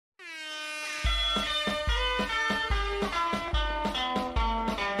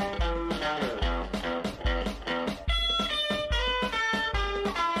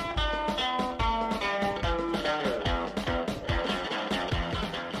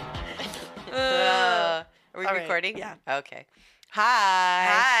we All right, recording? yeah. Okay. Hi.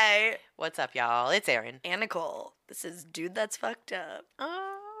 Hi. What's up, y'all? It's Erin. And Nicole. This is Dude That's Fucked Up.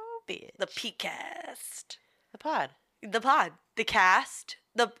 Oh, bitch. The PCast. The pod. The pod. The cast.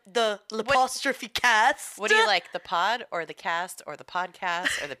 The apostrophe cast. What do you like, the pod or the cast or the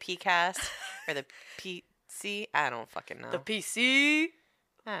podcast or the PCast or the PC? I don't fucking know. The PC.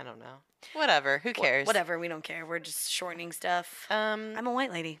 I don't know. Whatever. Who cares? Whatever. We don't care. We're just shortening stuff. I'm a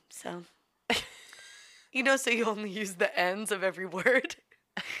white lady, so. So you only use the ends of every word.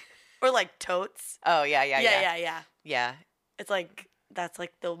 Or like totes. Oh, yeah. Yeah. It's like, that's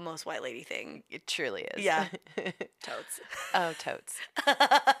like the most white lady thing. It truly is. Yeah. Totes. Oh, totes.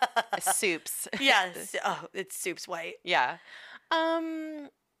 Soups. Yeah. Oh, it's soup's white. Yeah. You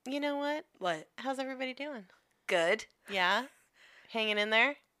know what? What? How's everybody doing? Good. Yeah? Hanging in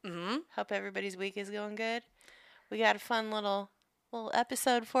there? Mm-hmm. Hope everybody's week is going good. We got a fun little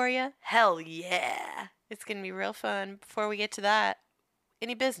episode for you. Hell yeah. It's going to be real fun. Before we get to that,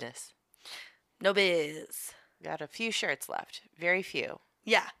 any business? No biz. Got a few shirts left. Very few.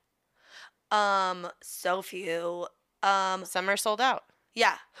 Yeah. So few. Some are sold out.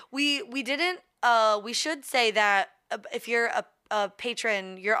 Yeah. We didn't, we should say that if you're a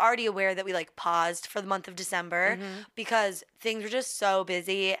patron, you're already aware that we like paused for the month of December because things were just so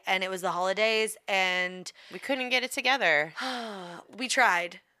busy and it was the holidays and we couldn't get it together. we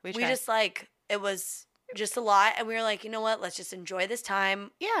tried. We just like, it was just a lot and we were like, you know what, let's just enjoy this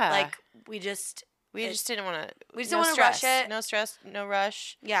time. Yeah. Like we just didn't want to. We just don't want to rush it. No stress, no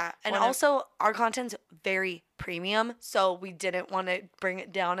rush. Yeah. And also our content's very premium, so we didn't want to bring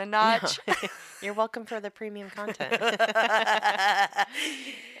it down a notch. No. You're welcome for the premium content. We're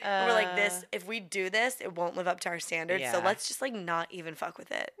like, this, if we do this, it won't live up to our standards. Yeah. So let's just like not even fuck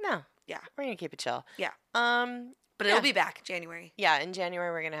with it. No. Yeah. We're going to keep it chill. Yeah. But it'll be back January. Yeah, in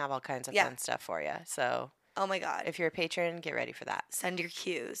January we're going to have all kinds of fun stuff for you. So, oh my God. if you're a patron, get ready for that. Send your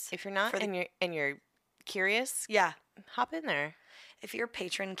cues. If you're not and you're curious, yeah, hop in there. If you're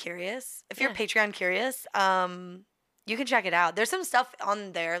Patreon curious, you can check it out. There's some stuff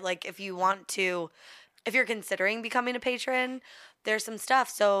on there like if you're considering becoming a patron, there's some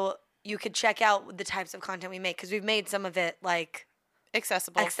stuff so you could check out the types of content we make because we've made some of it like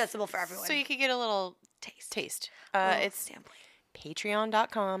accessible for everyone. So you could get a little taste. It's sampling.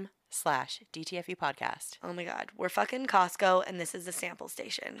 Patreon.com/DTFU podcast. Oh my God. We're fucking Costco and this is a sample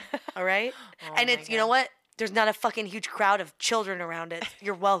station. All right? And it's, God. You know what? There's not a fucking huge crowd of children around it.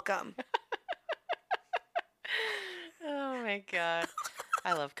 You're welcome. Oh my God.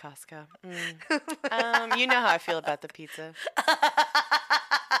 I love Costco. You know how I feel about the pizza.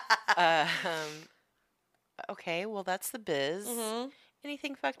 Okay, well, that's the biz. Mm-hmm.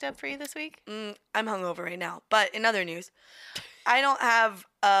 Anything fucked up for you this week? I'm hungover right now. But in other news, I don't have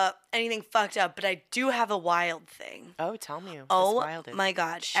anything fucked up, but I do have a wild thing. Oh, tell me. Oh, wild my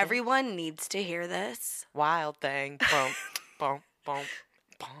God. Shit. Everyone needs to hear this. Wild thing. Boom, boom, boom,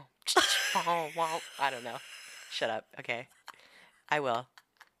 boom. I don't know. Shut up. Okay. I will.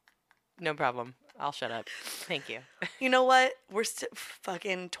 No problem. I'll shut up. Thank you. You know what? We're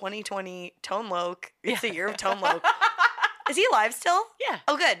fucking 2020 Tone Loc. It's the year of Tone Loc. Is he alive still? Yeah.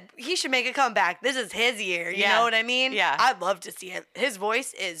 Oh, good. He should make a comeback. This is his year. You know what I mean? Yeah. I'd love to see it. His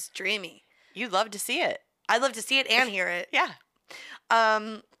voice is dreamy. You'd love to see it. I'd love to see it and hear it. Yeah.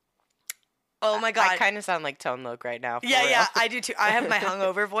 Oh my God. I kind of sound like Tone Loc right now. Yeah, I do too. I have my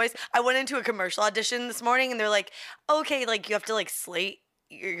hungover voice. I went into a commercial audition this morning and they're like, okay, like you have to like slate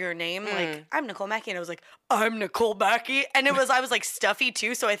your name. Like, I'm Nicole Mackey. And I was like, I'm Nicole Mackey. And I was like stuffy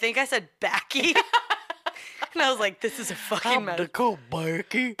too. So I think I said Backy. And I was like, this is a fucking mess. Nicole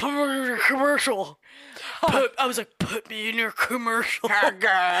Mackey. Put me in your commercial. I was like, put me in your commercial. Oh,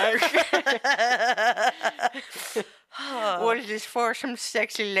 gosh. What is this for? Some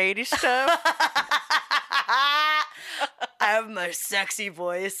sexy lady stuff? I have my sexy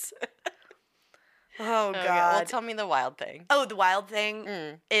voice. Oh, God. Well, tell me the wild thing. Oh, the wild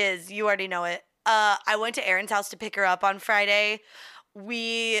thing is, you already know it. I went to Erin's house to pick her up on Friday.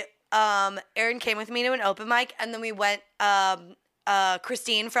 Erin came with me to an open mic, and then we went,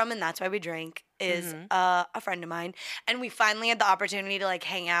 Christine from And That's Why We Drink is a friend of mine, and we finally had the opportunity to, like,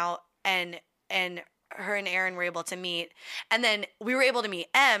 hang out, and her and Erin were able to meet, and then we were able to meet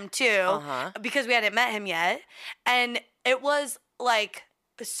M, too, because we hadn't met him yet, and it was, like,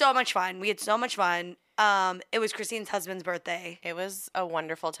 so much fun. We had so much fun. It was Christine's husband's birthday. It was a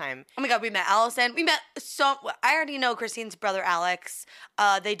wonderful time. Oh my God, we met Allison. I already know Christine's brother, Alex.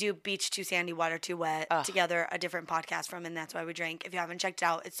 They do Beach Too Sandy, Water Too Wet together, a different podcast from And That's Why We Drink. If you haven't checked it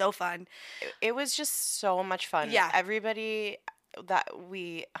out, it's so fun. It was just so much fun. Yeah. Everybody that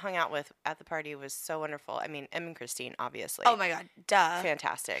we hung out with at the party was so wonderful. I mean, Em and Christine, obviously. Oh my God, duh.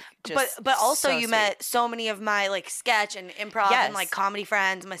 Fantastic. But also so you sweet. met so many of my like sketch and improv and like Yes. comedy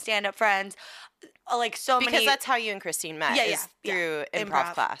friends, my stand-up friends, like so Because many. that's how you and Christine met. is through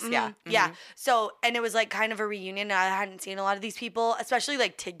improv class. Mhm, Yeah. yeah. Mhm. So and it was like kind of a reunion. I hadn't seen a lot of these people, especially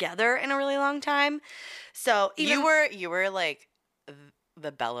like together in a really long time. So even You were like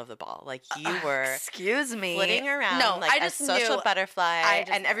the belle of the ball. Like you were excuse me, flitting around no, like I a just social knew, butterfly,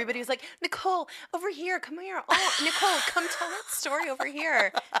 just and knew. everybody was like, Nicole, over here, come here. Oh, Nicole, come tell that story over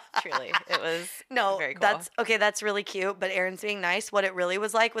here. Truly, it was very cool. That's okay. That's really cute. But Aaron's being nice. What it really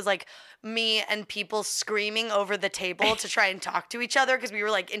was like me and people screaming over the table to try and talk to each other because we were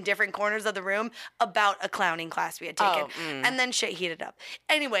like in different corners of the room about a clowning class we had taken, and then shit heated up.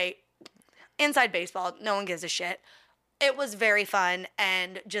 Anyway, inside baseball, no one gives a shit. It was very fun,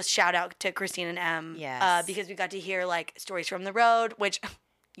 and just shout out to Christine and Em, Yes. because we got to hear like stories from the road, which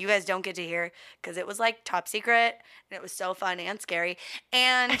you guys don't get to hear because it was like top secret, and it was so fun and scary.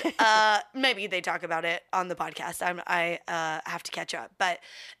 And maybe they talk about it on the podcast. I have to catch up, but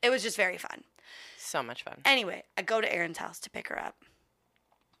it was just very fun. So much fun. Anyway, I go to Erin's house to pick her up,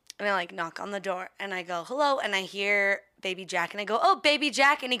 and I like knock on the door, and I go hello, and I hear Baby Jack, and I go, oh, Baby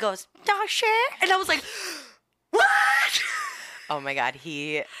Jack, and he goes, Dasha, and I was like, what? Oh my God,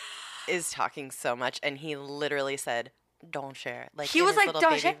 he is talking so much, and he literally said, "Don't share." Like He in was his like, little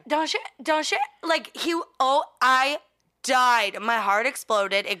don't share, baby- don't share, don't share. Like I died. My heart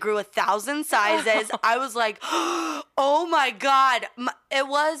exploded. It grew 1,000 sizes. I was like, oh my God. It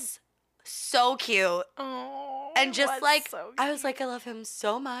was so cute. Oh, And just was like, so I was like, I love him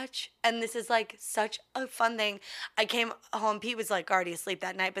so much. And this is like such a fun thing. I came home. Pete was like already asleep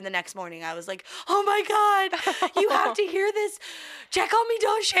that night. But the next morning I was like, oh my God, you have to hear this. Jack on me,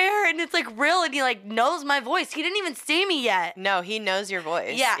 don't share. And it's like real. And he like knows my voice. He didn't even see me yet. No, he knows your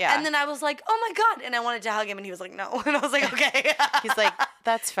voice. Yeah. And then I was like, oh my God. And I wanted to hug him. And he was like, no. And I was like, okay. he's like,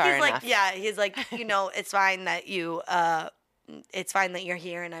 "That's far He's enough." like, yeah. He's like, it's fine that it's fine that you're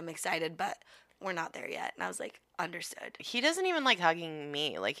here and I'm excited, but we're not there yet. And I was like, understood. He doesn't even like hugging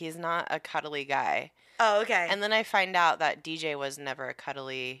me. Like he's not a cuddly guy. Oh, okay. And then I find out that DJ was never a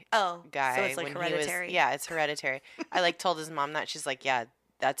cuddly guy. So it's like when hereditary. It's hereditary. I like told his mom that. She's like, yeah,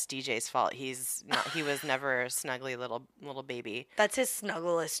 that's DJ's fault. He was never a snuggly little baby. That's his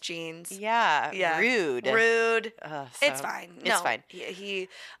snugglest genes. Yeah. Yeah. Rude. It's fine. It's fine.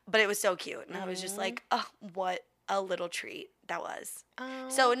 But it was so cute. And I was just like, oh, what a little treat that was. Oh.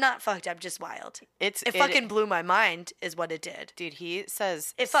 So not fucked up, just wild. It fucking blew my mind is what it did. Dude, he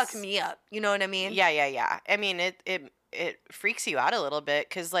says It fucked me up. You know what I mean? Yeah. I mean, it freaks you out a little bit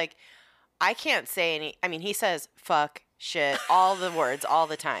because like I can't say any. I mean, he says fuck, shit, all the words all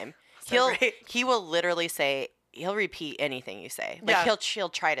the time. So great. He will literally say, he'll repeat anything you say. Like he'll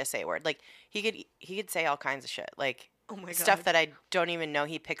try to say a word. Like he could say all kinds of shit. Like Oh my God. stuff that I don't even know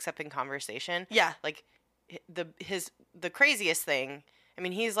he picks up in conversation. Yeah. Like the craziest thing. I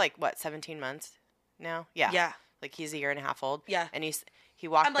mean, he's like what, 17 months now? Yeah. Yeah. Like he's a year and a half old. Yeah. And he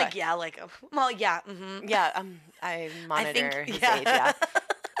walked. I'm like, yeah, like, well, yeah. Mm-hmm. Yeah. I monitor his yeah. age. Yeah.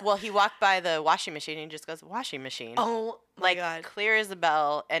 Well, he walked by the washing machine and he just goes, washing machine. Oh my like, God. clear as a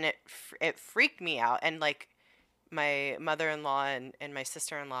bell, and it freaked me out. And like my mother-in-law and my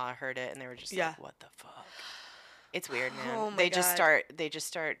sister-in-law heard it, and they were just like, what the fuck? It's weird, man. Oh my they God. just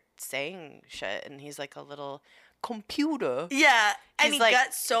start saying shit, and he's like a little computer. Yeah, and He's he like-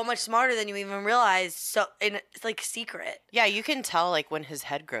 got so much smarter than you even realized. So, and it's like secret. Yeah, you can tell like when his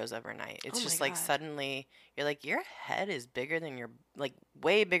head grows overnight. It's Oh my just like God. suddenly you're like, your head is bigger than your, like,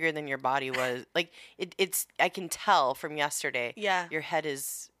 way bigger than your body was. Like it's I can tell from yesterday. Yeah. Your head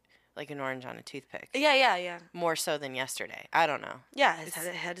is like an orange on a toothpick. Yeah. More so than yesterday. I don't know. Yeah, his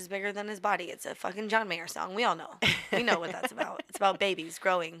head is bigger than his body. It's a fucking John Mayer song. We all know. We know what that's about. It's about babies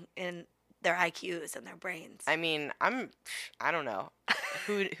growing in their IQs and their brains. I mean, I don't know.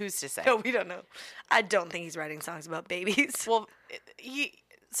 Who's to say? No, we don't know. I don't think he's writing songs about babies. Well,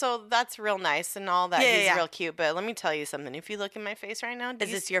 so that's real nice and all that. Yeah, He's yeah. real cute, but let me tell you something. If you look in my face right now,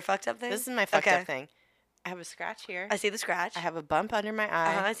 Is this your fucked up thing? this is my fucked Okay. up thing. I have a scratch here. I see the scratch. I have a bump under my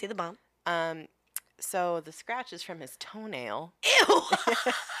eye. I see the bump. So the scratch is from his toenail. Ew!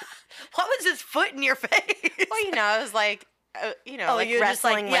 What was his foot in your face? Well, I was like, like you're just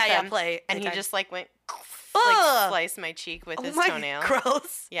like, wrestling with him, play. and he playtime. just like went, Ugh! sliced my cheek with his Oh my, toenail.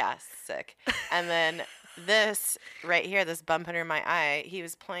 gross. Yeah, sick. And then this right here, this bump under my eye, he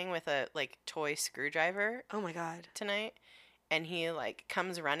was playing with a like toy screwdriver Oh my God. tonight, and he like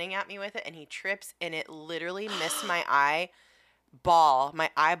comes running at me with it, and he trips, and it literally missed my eye my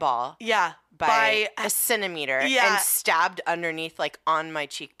eyeball, Yeah. by a centimeter, and stabbed underneath, like, on my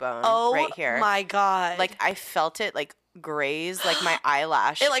cheekbone, right here. Oh my God. Like, I felt it, like, graze, like, my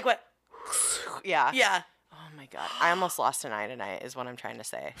eyelash. It, like, went. Yeah. Yeah. Oh my God. I almost lost an eye tonight, is what I'm trying to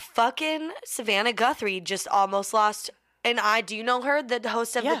say. Fucking Savannah Guthrie just almost lost an eye. Do you know her, the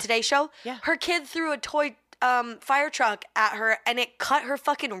host of the Today Show? Yeah. Her kid threw a toy fire truck at her, and it cut her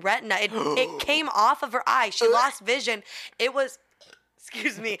fucking retina. It came off of her eye. She lost vision. It was...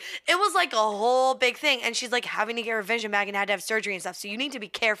 Excuse me. It was like a whole big thing. And she's like having to get her vision back and had to have surgery and stuff. So you need to be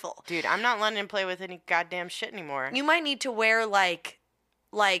careful. Dude, I'm not letting him play with any goddamn shit anymore. You might need to wear I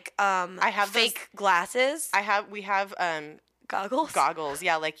have fake glasses. We have goggles. Goggles,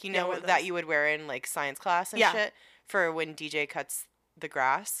 yeah, like that you would wear in like science class and shit for when DJ cuts the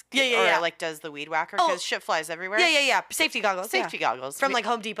grass. Yeah. Or like does the weed whacker because shit flies everywhere. Yeah. Safety goggles. Safety goggles. From like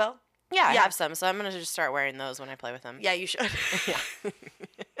Home Depot. Yeah, I have some, so I'm gonna just start wearing those when I play with them. Yeah, you should. Yeah.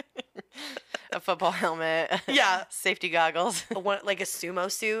 A football helmet. Yeah. Safety goggles. Like a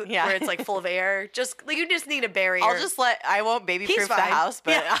sumo suit. Yeah. Where it's like full of air. You just need a barrier. I won't baby-proof the house,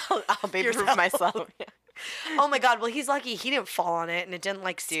 but I'll baby-proof myself. Yeah. Oh my God. Well, he's lucky he didn't fall on it and it didn't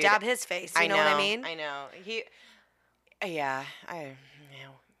like stab his face. You know what I mean? I know.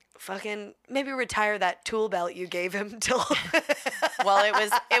 Fucking maybe retire that tool belt you gave him till. Well, it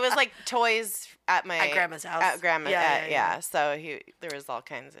was like toys at grandma's house. At grandma, yeah. So there was all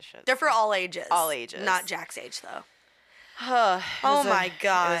kinds of shit. They're for all ages. All ages. Not Jack's age though. Oh my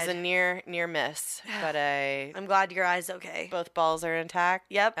God. It was a near miss, but I'm glad your eye's okay. Both balls are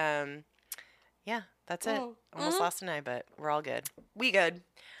intact. Yep. Yeah, that's it. Almost lost an eye, but we're all good. We good.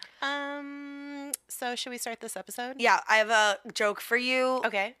 So should we start this episode? Yeah, I have a joke for you.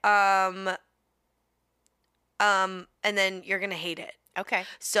 Okay. And then you're gonna hate it. Okay.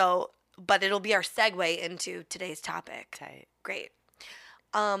 So, but it'll be our segue into today's topic. Tight. Great.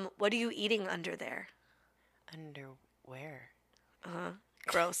 What are you eating under there? Underwear.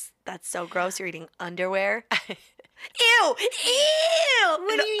 Gross. That's so gross. You're eating underwear. Ew!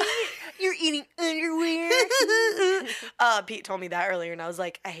 What are you eating? You're eating underwear? Pete told me that earlier, and I was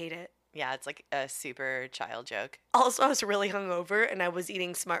like, I hate it. Yeah, it's like a super child joke. Also, I was really hungover, and I was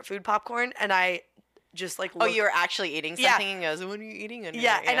eating Smart Food popcorn, and I just like looked. Oh, you were actually eating something and goes, what are you eating underwear?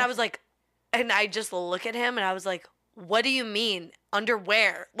 Yeah, and I was like, and I just look at him, and I was like, what do you mean,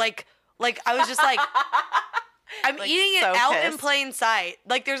 underwear? Like I was just like... I'm like eating it out in plain sight.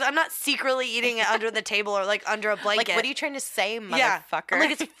 Like I'm not secretly eating it under the table or like under a blanket. Like, what are you trying to say, motherfucker? Yeah. I'm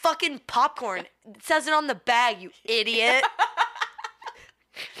like, it's fucking popcorn. It says it on the bag, you idiot.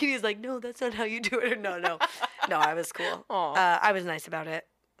 He's like, no, that's not how you do it. No, I was cool. I was nice about it.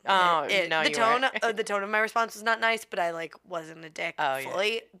 Oh, no, the tone of my response was not nice, but I like wasn't a dick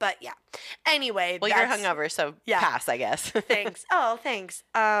fully. Yeah. But yeah. Anyway, well, you're hungover, so pass, I guess. Thanks. Oh, thanks.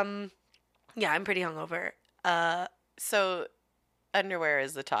 Yeah, I'm pretty hungover. So underwear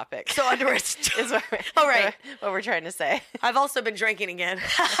is the topic. So underwear is what we're trying to say. I've also been drinking again.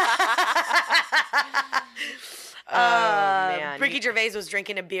 Man. Ricky Gervais was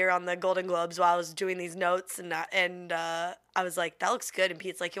drinking a beer on the Golden Globes while I was doing these notes, and I was like, that looks good. And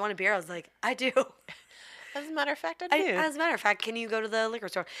Pete's like, you want a beer? I was like, I do. As a matter of fact, I do. As a matter of fact, can you go to the liquor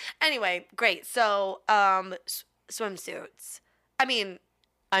store? Anyway, great. So swimsuits. I mean...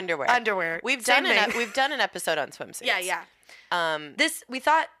 Underwear. We've done an episode on swimsuits. Yeah.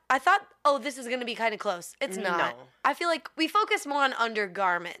 I thought, this is going to be kind of close. It's not. No. I feel like we focus more on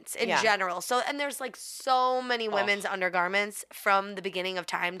undergarments in general. So, and there's like so many women's undergarments from the beginning of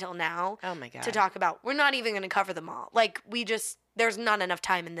time till now. Oh my God. To talk about. We're not even going to cover them all. Like there's not enough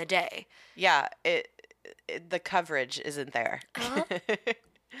time in the day. Yeah. The coverage isn't there. Uh-huh.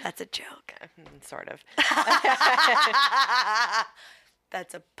 That's a joke. Sort of.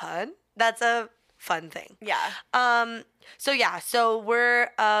 That's a pun. That's a fun thing. Yeah. So we're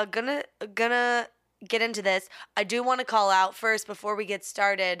gonna get into this. I do want to call out first before we get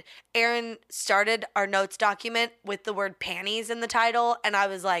started. Aaron started our notes document with the word panties in the title, and I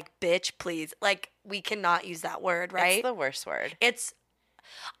was like, "Bitch, please! Like, we cannot use that word, right?" It's the worst word.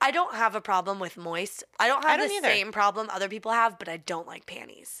 I don't have a problem with moist. I don't have the same problem other people have, but I don't like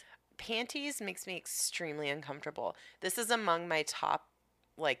panties. Panties makes me extremely uncomfortable. This is among my top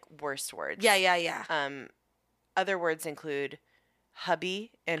worst words. Yeah. Other words include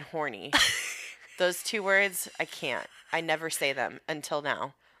hubby and horny. Those two words, I can't. I never say them until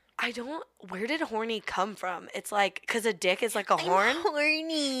now. Where did horny come from? It's like, because a dick is like a horn?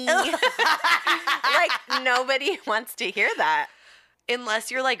 Horny. Like, nobody wants to hear that.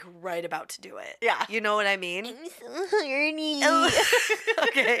 Unless you're like right about to do it. Yeah. You know what I mean? I'm so horny.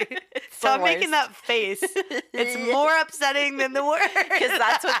 Okay. It's Stop the making worst. that face. It's more upsetting than the word. Because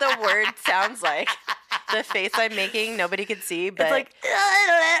that's what the word sounds like. The face I'm making, nobody could see, but it's like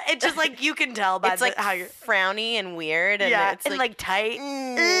it's just like you can tell by it's like how you're frowny and weird, and yeah, it's and like tight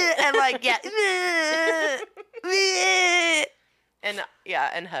mm. and like yeah.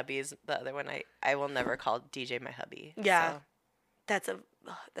 And hubby's the other one. I will never call DJ my hubby. Yeah. So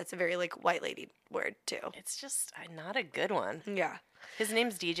That's a very like white lady word too. it's just not a good one. Yeah. His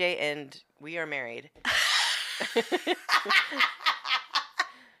name's DJ, and we are married.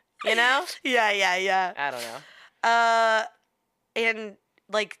 You know? Yeah. I don't know. And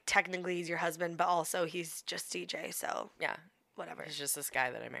like technically he's your husband, but also he's just DJ, so Yeah, whatever. he's just this guy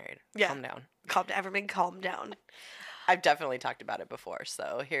that I married. Yeah. Calm down. Everybody calm down. I've definitely talked about it before,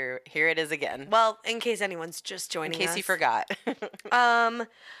 so here it is again. Well, in case anyone's just joining In case us. you forgot.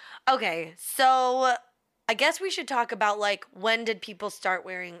 Okay, so I guess we should talk about like when did people start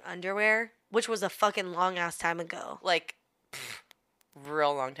wearing underwear, which was a fucking long ass time ago. Like,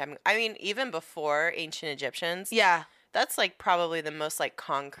 real long time. I mean, even before ancient Egyptians. Yeah. That's like probably the most like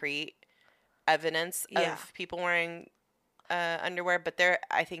concrete evidence Yeah. of people wearing underwear. But there,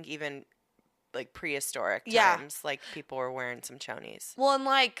 I think even like prehistoric Yeah. times, like people were wearing some chonies. Well, in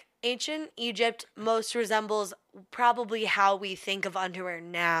like ancient Egypt, most resembles probably how we think of underwear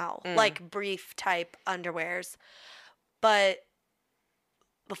now, like brief type underwears. But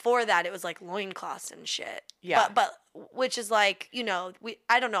before that, it was like loincloths and shit. Yeah. But which is like, you know,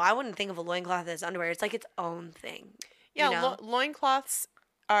 I don't know. I wouldn't think of a loincloth as underwear. It's like its own thing. Yeah, you know? loincloths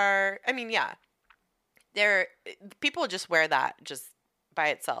are, I mean, yeah. People just wear that just by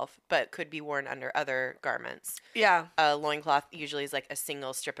itself, but could be worn under other garments. Yeah. A loincloth usually is like a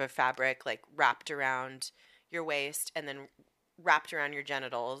single strip of fabric, like wrapped around your waist and then wrapped around your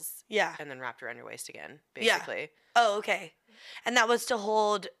genitals. Yeah. And then wrapped around your waist again, Yeah. basically. Oh, okay. And that was to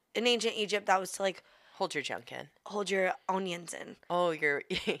hold, in ancient Egypt, that was to like Hold your junk in. hold your onions in. Oh, your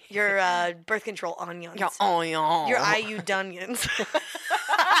Birth control onions. your onion. Your IU dunions.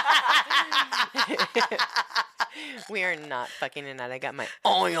 We are not fucking in that. I got my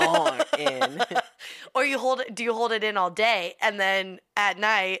onion in. Or do you hold it in all day and then at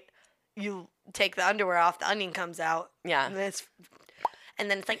night you take the underwear off, the onion comes out. Yeah. And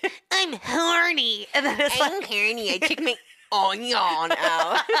then it's like, I'm horny. And then it's I'm like horny. I took my onion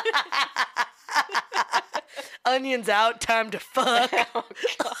out. onions out, time to fuck. Oh,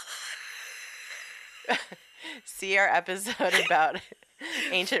 God. See our episode about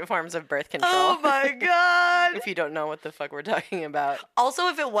ancient forms of birth control. Oh my God. If you don't know what the fuck we're talking about. Also,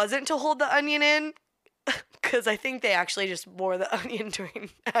 if it wasn't to hold the onion in, because I think they actually just wore the onion during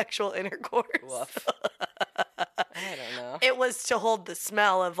actual intercourse. Woof. I don't know. It was to hold the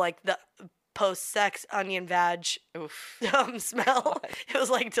smell of like the post-sex onion vag Oof. smell. God. It was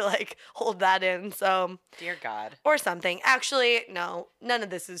like to like hold that in. So Dear God. or something. Actually, no, none of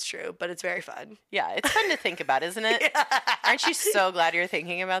this is true, but it's very fun. Yeah, it's fun to think about, isn't it? Aren't you so glad you're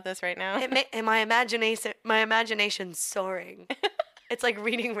thinking about this right now? And my imagination's soaring. It's like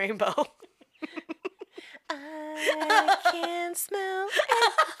reading Rainbow. I can smell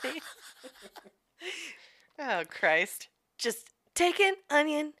everything. Oh, Christ. Just take an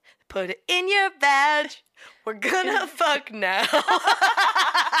onion, put it in your vag. We're gonna fuck now.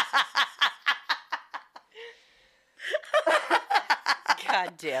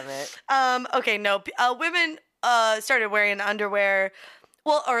 God damn it. Okay, no. Women started wearing underwear,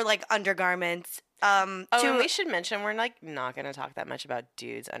 well, or like undergarments. Oh, and we should mention we're like not gonna talk that much about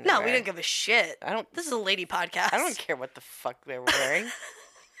dudes' underwear. No, we don't give a shit. I don't. This is a lady podcast. I don't care what the fuck they were wearing.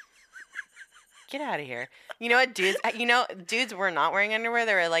 Get out of here. You know what, dudes? Dudes were not wearing underwear.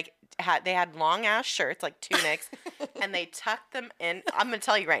 They were like they had long ass shirts, like tunics, and they tucked them in. I'm gonna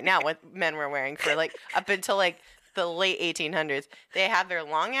tell you right now what men were wearing for like up until like the late 1800s. They had their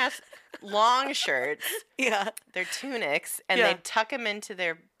long shirts, Yeah. their tunics, and Yeah. they'd tuck them into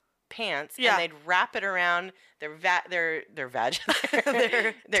their pants, Yeah. and they'd wrap it around their vag, Their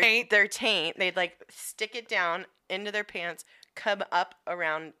taint. their taint. They'd like stick it down into their pants, come up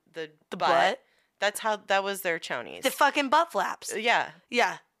around the butt. That was their chonies. The fucking butt flaps. Yeah,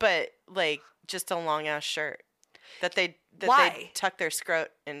 Yeah. but like just a long ass shirt that they Why? tuck their scrot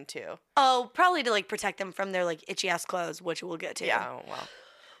into. Oh, probably to like protect them from their like itchy ass clothes, which we'll get to. Yeah, oh, well.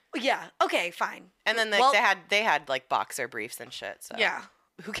 Yeah. Okay. Fine. And then like, Well- they had like boxer briefs and shit. So Yeah.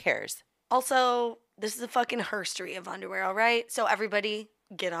 who cares? Also, this is a fucking herstory of underwear. All right. So everybody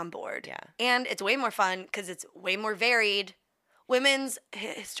get on board. Yeah. And it's way more fun because it's way more varied, women's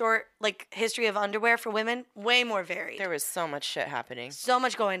history of underwear for women, way more varied. There was so much shit happening. So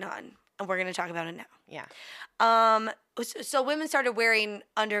much going on, and we're going to talk about it now. Yeah. So women started wearing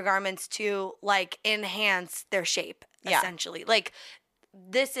undergarments to like enhance their shape, essentially. Like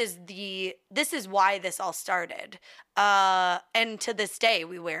this is why this all started. And to this day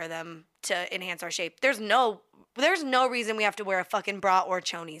we wear them to enhance our shape. There's no reason we have to wear a fucking bra or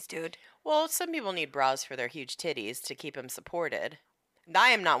chonies, dude. Well, some people need bras for their huge titties to keep them supported. I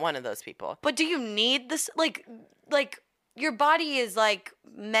am not one of those people. But do you need this? Like your body is like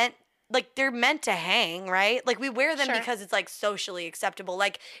meant. Like, they're meant to hang, right? Like, we wear them because it's, like, socially acceptable.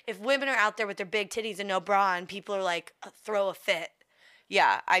 Like, if women are out there with their big titties and no bra and people are, like, throw a fit.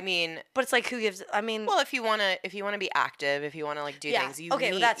 Yeah, I mean... But it's, like, who gives... I mean... Well, if you want to be active, if you want to, like, do things, you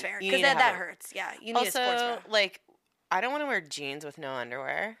okay, well, that's fair. Because that hurts. Yeah, you need a sports bra. Like, I don't want to wear jeans with no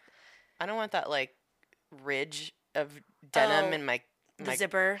underwear. I don't want that, like, ridge of denim in my... The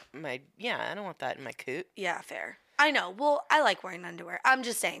zipper. I don't want that in my coot. Yeah, fair. I know. Well, I like wearing underwear. I'm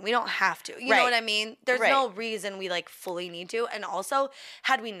just saying, we don't have to. You know what I mean? There's no reason we, like, fully need to. And also,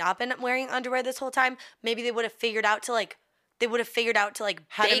 had we not been wearing underwear this whole time, maybe they would have figured out to, like,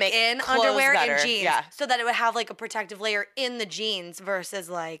 how to make in clothes underwear better. in jeans. Yeah. So that it would have, like, a protective layer in the jeans versus,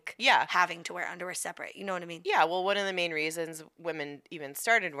 like, Yeah. having to wear underwear separate. You know what I mean? Yeah, well, one of the main reasons women even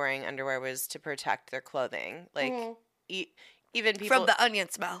started wearing underwear was to protect their clothing. Like, even people... From the onion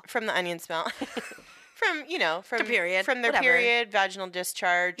smell. From the onion smell. From the period. From their period, vaginal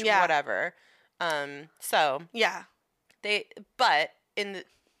discharge, whatever. So yeah,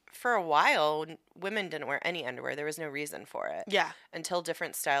 for a while, women didn't wear any underwear. There was no reason for it. Yeah. Until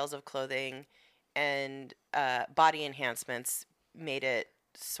different styles of clothing and body enhancements made it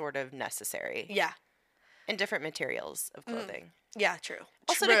sort of necessary. Yeah. And different materials of clothing. Yeah, true.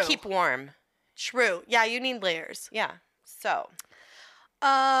 Also to keep warm. True. Yeah, you need layers. Yeah. So.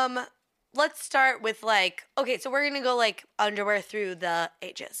 Let's start with like, okay, so we're going to go like underwear through the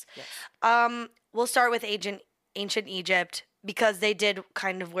ages. Yes. We'll start with ancient Egypt because they did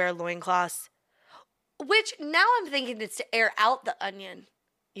kind of wear loincloths, which now I'm thinking it's to air out the onion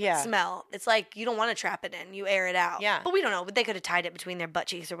smell. It's like you don't want to trap it in, you air it out. Yeah. But we don't know. But they could have tied it between their butt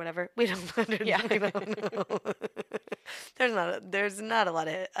cheeks or whatever. We don't know. We don't know. There's not a lot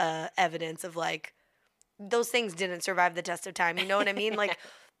of evidence of like those things didn't survive the test of time. You know what I mean? Like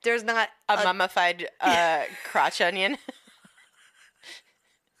there's not a mummified crotch onion.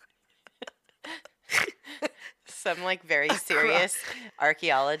 Some like very serious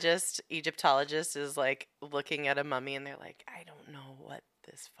archaeologist, Egyptologist is like looking at a mummy and they're like, I don't know what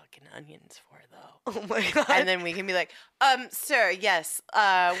this fucking onion's for though. Oh my God. And then we can be like, sir, yes,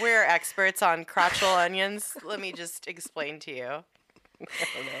 we're experts on crotchal onions. Let me just explain to you. I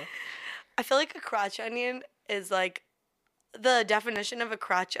don't know. I feel like a crotch onion is like, the definition of a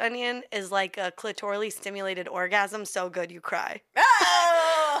crotch onion is like a clitorally stimulated orgasm so good you cry.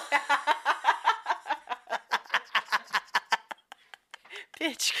 Oh!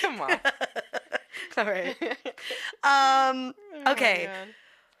 Bitch, come on. All right. Okay.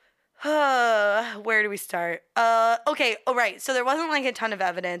 Where do we start? Okay. All right. So there wasn't like a ton of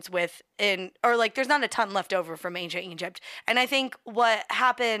evidence there's not a ton left over from ancient Egypt. And I think what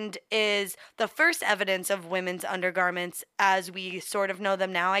happened is the first evidence of women's undergarments, as we sort of know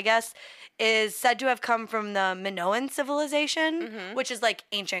them now, I guess, is said to have come from the Minoan civilization, which is like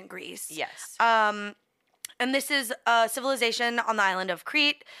ancient Greece. Yes. And this is a civilization on the island of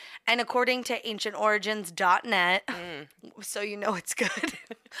Crete. And according to ancientorigins.net, so you know it's good.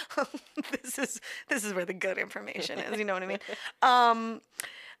 This is where the good information is. You know what I mean?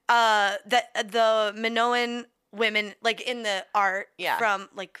 That the Minoan women, like in the art from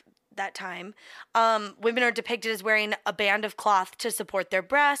like that time, women are depicted as wearing a band of cloth to support their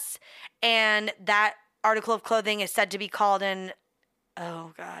breasts, and that article of clothing is said to be called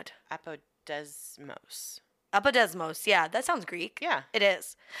apodesmos. Apodesmos, yeah, that sounds Greek. Yeah. It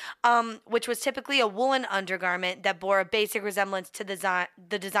is. Which was typically a woolen undergarment that bore a basic resemblance to the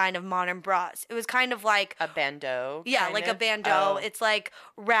design of modern bras. It was kind of like... a bandeau. Yeah, like a bandeau. Oh. It's like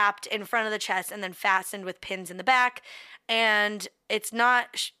wrapped in front of the chest and then fastened with pins in the back. And it's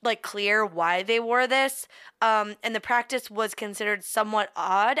not like clear why they wore this. And the practice was considered somewhat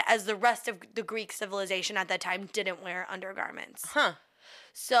odd as the rest of the Greek civilization at that time didn't wear undergarments. Huh.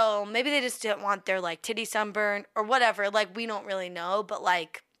 So maybe they just didn't want their like titty sunburn or whatever. Like we don't really know, but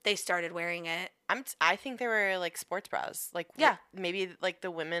like they started wearing it. I think they were like sports bras. Like maybe like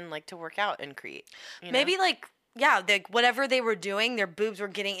the women like to work out in Crete. Maybe like yeah, whatever they were doing, their boobs were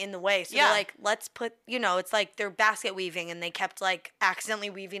getting in the way. So Yeah. they're like, let's put, it's like they're basket weaving, and they kept like accidentally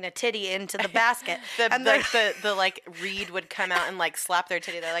weaving a titty into the basket. And the like reed would come out and like slap their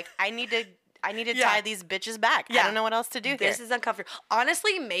titty. They're like, I need to tie these bitches back. I don't know what else to do here. This is uncomfortable.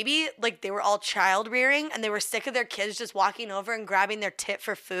 Honestly, maybe like they were all child rearing and they were sick of their kids just walking over and grabbing their tit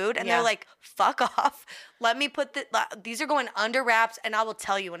for food. And they're like, fuck off. Let me put these are going under wraps, and I will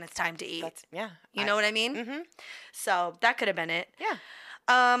tell you when it's time to eat. You know what I mean? Mm-hmm. So that could have been it. Yeah.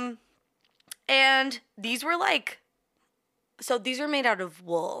 And these were these were made out of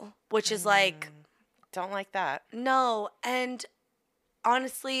wool, which is like. Don't like that. No. And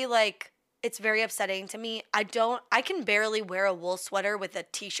honestly, like, it's very upsetting to me. I can barely wear a wool sweater with a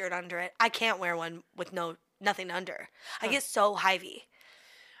t-shirt under it. I can't wear one with nothing under. I get so hivey.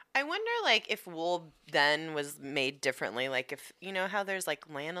 I wonder, like, if wool then was made differently. Like, if, you know how there's, like,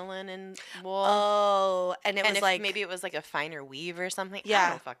 lanolin in wool? Oh, and maybe it was, like, a finer weave or something. Yeah. I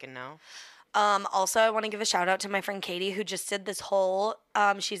don't fucking know. Also, I want to give a shout out to my friend Katie, who just did this whole,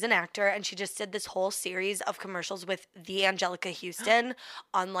 she's an actor, and she just did this whole series of commercials with the Angelica Houston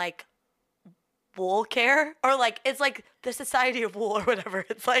on, like, wool care, or like it's like the Society of Wool or whatever.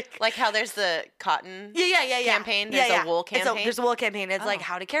 It's like how there's the cotton campaign. There's a wool campaign. There's a wool campaign. It's like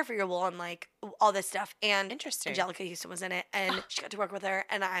how to care for your wool and like all this stuff. And interesting. Angelica Houston was in it, and she got to work with her,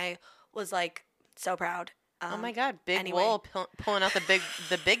 and I was like so proud. Oh my God, wool pulling out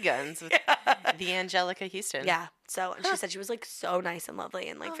the big guns with the Angelica Houston. Yeah. So and she said she was like so nice and lovely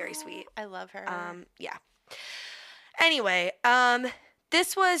and like very sweet. I love her. Yeah. Anyway,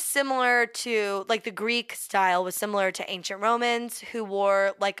 this was similar to, like, the Greek style was similar to ancient Romans, who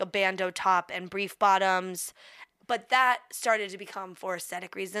wore, like, a bandeau top and brief bottoms. But that started to become for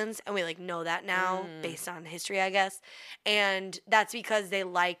aesthetic reasons, and we, like, know that now based on history, I guess. And that's because they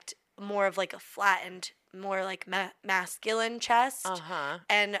liked more of, like, a flattened, more, like, masculine chest. Uh-huh.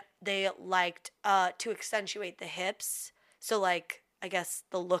 And they liked to accentuate the hips. So, like, I guess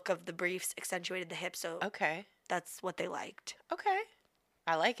the look of the briefs accentuated the hips. So that's what they liked. Okay.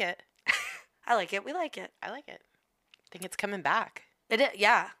 I like it. I like it. We like it. I like it. I think it's coming back. It is,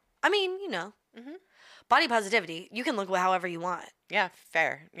 yeah. I mean, body positivity. You can look however you want. Yeah,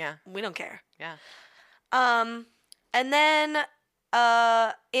 fair. Yeah. We don't care. Yeah. And then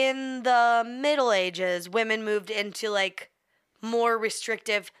in the Middle Ages, women moved into like more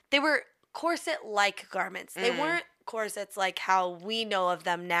restrictive. They were corset-like garments. They weren't corsets like how we know of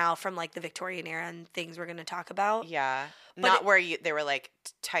them now from like the Victorian era and things we're going to talk about. Yeah. Not where they were like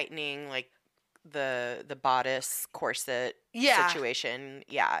tightening like the bodice corset situation.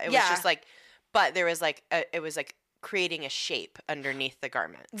 Yeah. It was just like, but there was like it was like creating a shape underneath the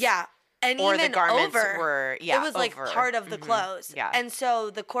garments. Yeah. And or even the garments over, were it was like part of the clothes. Yeah. And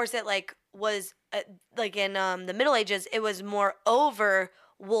so the corset like was like in the Middle Ages, it was more over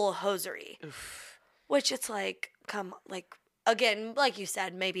wool hosiery. Oof. Which it's like again, like you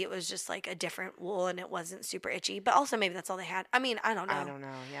said, maybe it was just like a different wool and it wasn't super itchy, but also maybe that's all they had. I mean, I don't know.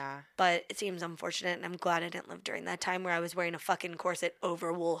 Yeah. But it seems unfortunate, and I'm glad I didn't live during that time where I was wearing a fucking corset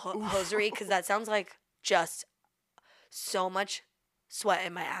over wool hosiery, because that sounds like just so much sweat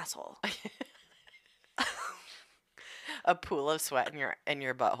in my asshole. A pool of sweat in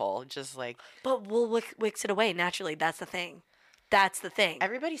your butthole, just like. But wool wicks it away naturally. That's the thing. That's the thing.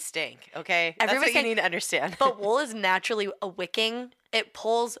 Everybody stink, okay? That's what you need to understand. But wool is naturally a wicking. It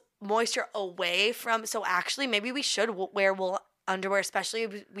pulls moisture away from. So actually, maybe we should wear wool underwear, especially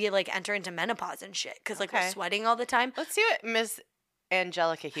if we like enter into menopause and shit, because like we're sweating all the time. Let's see what Miss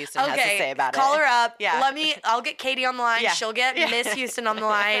Angelica Houston has to say about Call it. her up. Yeah. I'll get Katie on the line. Yeah. She'll get Miss Houston on the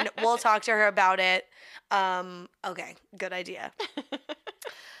line. We'll talk to her about it. Okay, good idea.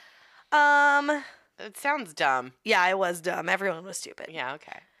 It sounds dumb. Yeah, it was dumb. Everyone was stupid. Yeah,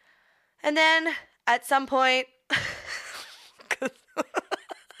 okay. And then at some point,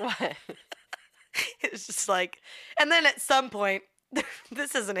 What? it's just like, and then at some point,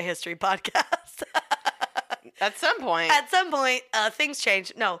 this isn't a history podcast. At some point, things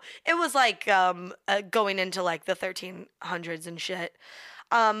changed. No, it was like going into like the 1300s and shit.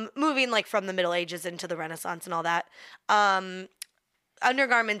 Moving like from the Middle Ages into the Renaissance and all that.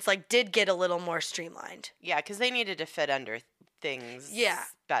 Undergarments like did get a little more streamlined. Yeah, because they needed to fit under things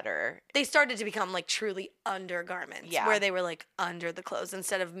better. They started to become like truly undergarments, where they were like under the clothes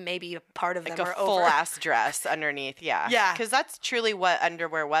instead of maybe a part of like them a or full over. ass dress underneath. Yeah, because that's truly what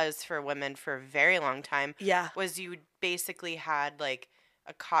underwear was for women for a very long time. Yeah, was you basically had like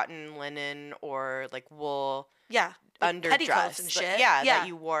a cotton, linen, or like wool. Yeah, like underdress and shit. That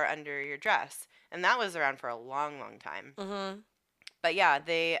you wore under your dress, and that was around for a long, long time. Mm-hmm. But yeah,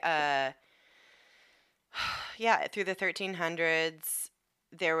 they Yeah, through the 1300s,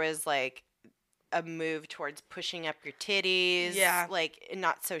 there was like a move towards pushing up your titties, Yeah. like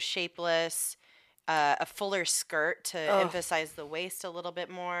not so shapeless, a fuller skirt to Ugh. emphasize the waist a little bit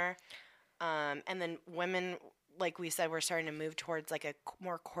more. And then women, like we said, were starting to move towards like a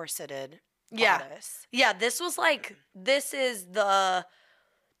more corseted Yeah. bodice. Yeah, this was like, this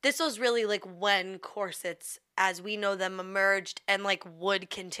was really like when corsets as we know them emerged and like would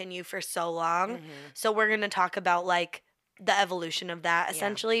continue for so long. So we're going to talk about like the evolution of that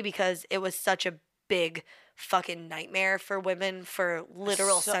essentially because it was such a big fucking nightmare for women for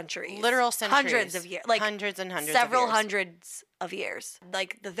literal centuries. Literal centuries. Hundreds of years. Like hundreds and hundreds several of years. hundreds of years.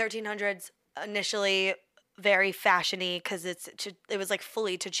 Like the 1300s initially very fashiony because it was like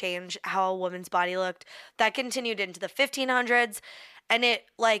fully to change how a woman's body looked. That continued into the 1500s, and it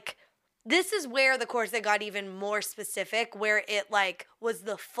like this is where the corset got even more specific, where it like was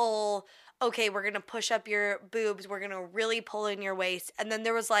the full okay, we're gonna push up your boobs, we're gonna really pull in your waist, and then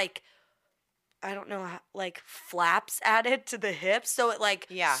there was like I don't know, like flaps added to the hips, so it like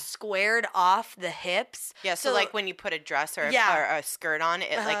squared off the hips. Yeah, so like when you put a dress or a skirt on,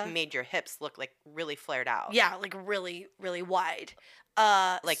 it like made your hips look like really flared out. Yeah, like really, really wide.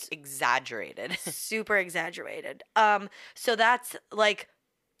 Like exaggerated. Super exaggerated. So that's like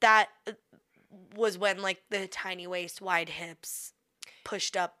that was when like the tiny waist, wide hips,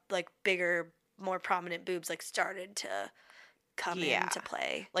 pushed up like bigger, more prominent boobs like started to come into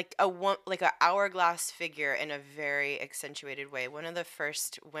play. Like a hourglass figure in a very accentuated way. One of the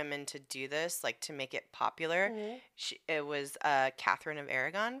first women to do this, like to make it popular, it was Catherine of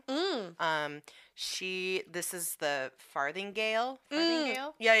Aragon. This is the farthingale.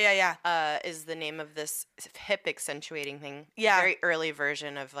 Yeah. Is the name of this hip accentuating thing. Yeah. Very early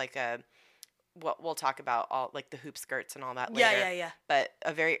version of like what we'll talk about all like the hoop skirts and all that later. Yeah. But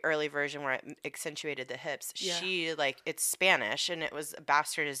a very early version where it accentuated the hips. Yeah. She like it's Spanish and it was a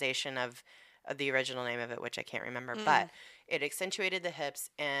bastardization of the original name of it, which I can't remember. But it accentuated the hips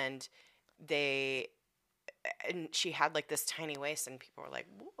and she had like this tiny waist and people were like,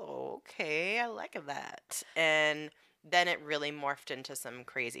 whoa, okay, I like that. And then it really morphed into some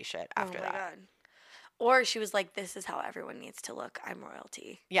crazy shit after that. God. Or she was like, this is how everyone needs to look. I'm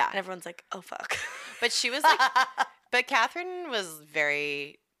royalty. Yeah. And everyone's like, oh, fuck. But she was like, but Catherine was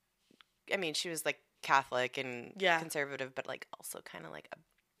very, I mean, she was like Catholic and conservative, but like also kind of like a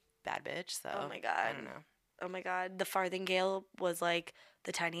bad bitch. So, oh my God. I don't know. Oh my God. The farthingale was like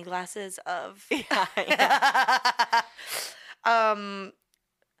the tiny glasses of.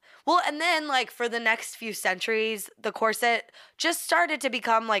 Well, and then, like, for the next few centuries, the corset just started to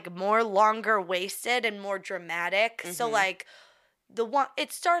become, like, more longer-waisted and more dramatic. So, like,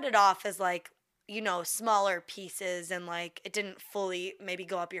 it started off as, like, you know, smaller pieces and, like, it didn't fully maybe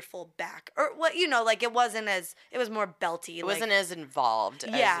go up your full back. Or, what you know, like, it was more belty. It wasn't as involved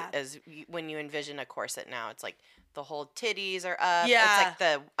as when you envision a corset now. It's, like, the whole titties are up. Yeah. It's like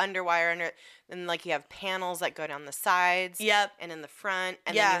the underwire under, and like you have panels that go down the sides. Yep. And in the front,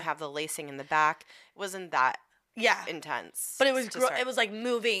 and then you have the lacing in the back. It wasn't that intense. But it was it was like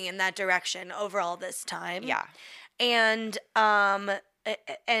moving in that direction over all this time. Yeah. And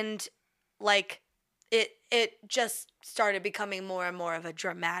like it just started becoming more and more of a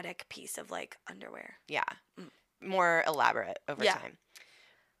dramatic piece of like underwear. Yeah. More elaborate over time.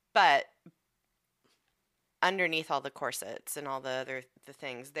 But underneath all the corsets and all the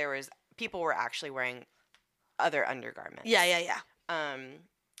things, people were actually wearing other undergarments. Yeah.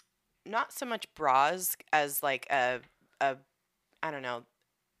 Not so much bras as like a I don't know,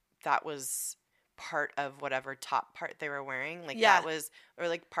 that was part of whatever top part they were wearing. Like that was, or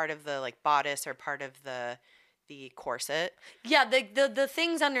like part of the like bodice or part of the corset. Yeah, the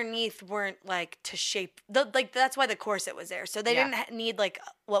things underneath weren't like to shape. That's why the corset was there. So they didn't need like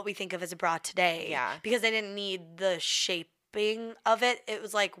what we think of as a bra today. Yeah. Because they didn't need the shaping of it. It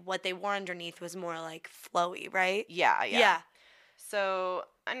was like what they wore underneath was more like flowy, right? Yeah. So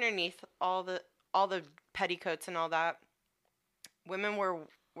underneath all the petticoats and all that, women were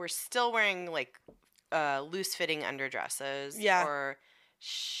still wearing like loose fitting underdresses. Yeah. Or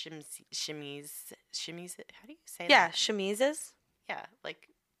chemise. How do you say that? Yeah, chemises. Yeah, like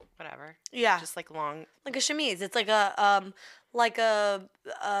whatever. Yeah. Just like long. Like a chemise. It's like a like a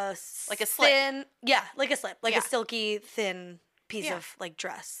slip. Thin, yeah, like a slip, like a silky thin piece of like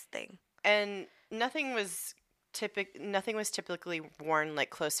dress thing. And nothing was typically worn like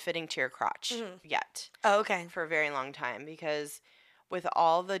close fitting to your crotch yet. Oh, okay. For a very long time, because with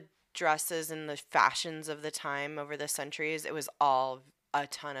all the dresses and the fashions of the time over the centuries, it was all a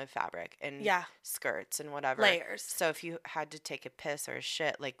ton of fabric and skirts and whatever. Layers. So if you had to take a piss or a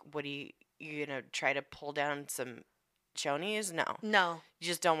shit, like what do you know, try to pull down some chonies, no. No. You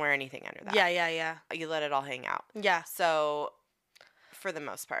just don't wear anything under that. Yeah. You let it all hang out. Yeah. So, for the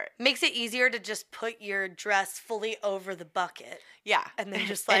most part. Makes it easier to just put your dress fully over the bucket. Yeah. And then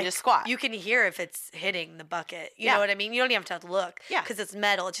just like and just squat. You can hear if it's hitting the bucket. You Yeah. know what I mean? You don't even have to look. Yeah. Because it's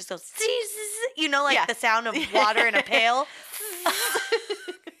metal. It just goes, you know, like Yeah. the sound of water in a pail.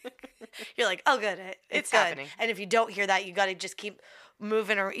 You're like, oh, good. It's good. happening. And if you don't hear that, you got to just keep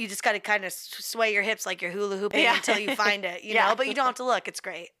moving, or you just got to kind of sway your hips like you're hula hooping until you find it, you know? But you don't have to look. It's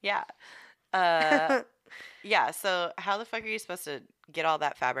great. Yeah. Yeah, so how the fuck are you supposed to get all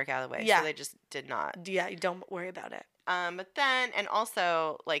that fabric out of the way? Yeah. So they just did not. Yeah, you don't worry about it. But then, and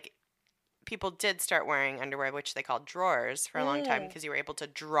also, like, people did start wearing underwear, which they called drawers for a long time because you were able to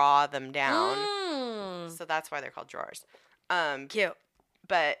draw them down. So that's why they're called drawers. Cute.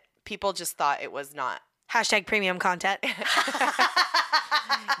 But people just thought it was not. Hashtag premium content.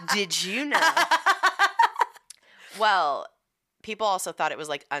 Did you know? Well, people also thought it was,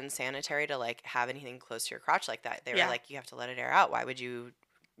 like, unsanitary to, like, have anything close to your crotch like that. They were like, you have to let it air out. Why would you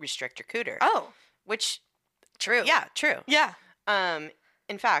restrict your cooter? Oh. Which, True. yeah, true. Yeah.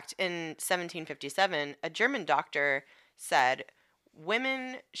 In fact, in 1757, a German doctor said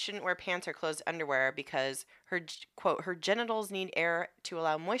women shouldn't wear pants or closed underwear because quote, her genitals need air to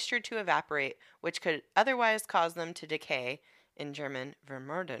allow moisture to evaporate, which could otherwise cause them to decay. In German,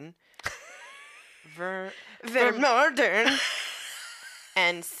 vermorden. Vermorden.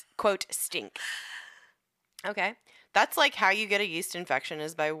 And, quote, stink. Okay. That's, like, how you get a yeast infection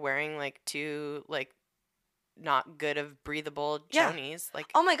is by wearing, like, two, like, not good of breathable chonies. Like,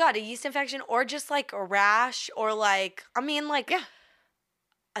 oh my God, a yeast infection or just, like, a rash or, like, I mean, like,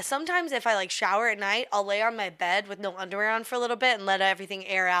 sometimes if I, like, shower at night, I'll lay on my bed with no underwear on for a little bit and let everything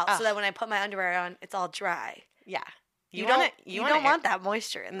air out so that when I put my underwear on, it's all dry. Yeah. You don't want that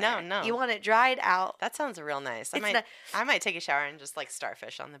moisture in there. No. You want it dried out. That sounds real nice. I might take a shower and just, like,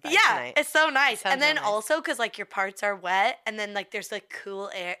 starfish on the bed yeah, tonight. it's so nice. And then nice. also because, like, your parts are wet and then, like, there's, like,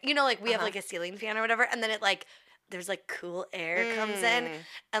 cool air. You know, like, we have, like, a ceiling fan or whatever. And then it, like, there's, like, cool air comes in.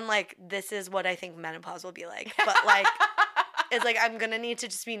 And, like, this is what I think menopause will be like. But, like, it's, like, I'm going to need to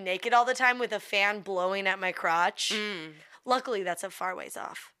just be naked all the time with a fan blowing at my crotch. Luckily, that's a far ways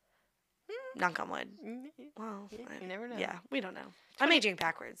off. Knock on wood. Well, you never know. Yeah, we don't know. I'm aging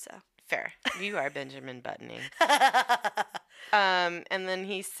backwards, so. Fair. You are Benjamin Buttoning. And then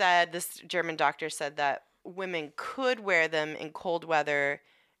he said, this German doctor said that women could wear them in cold weather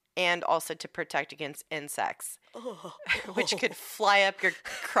and also to protect against insects, which could fly up your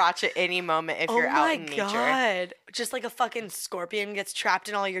crotch at any moment if you're out in nature. Oh my God. Just like a fucking scorpion gets trapped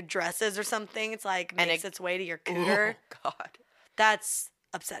in all your dresses or something. It's like makes its way to your cooter. Oh, God. That's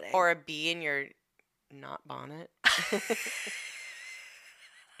upsetting. Or a bee in your not bonnet.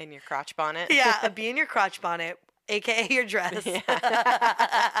 In your crotch bonnet. Yeah, a bee in your crotch bonnet, a.k.a. your dress.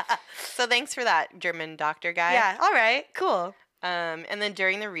 Yeah. So thanks for that, German doctor guy. Yeah, all right, cool. And then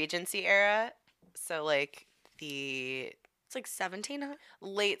during the Regency era, so like It's like 1700?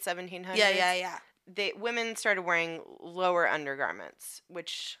 Late 1700s. Yeah. Women started wearing lower undergarments,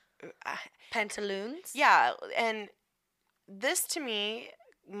 which... Pantaloons? Yeah, and this to me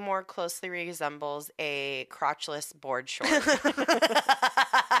more closely resembles a crotchless board short.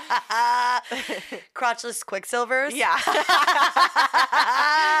 Crotchless Quicksilvers? Yeah.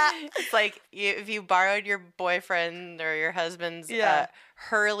 It's like if you borrowed your boyfriend or your husband's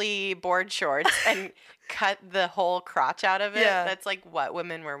Hurley board shorts and cut the whole crotch out of it, that's like what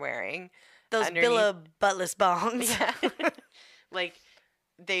women were wearing. Those Billa buttless bongs. Yeah. Like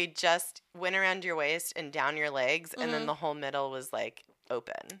they just went around your waist and down your legs, and then the whole middle was like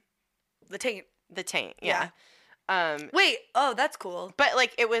open. The taint. Yeah. Wait. Oh, that's cool. But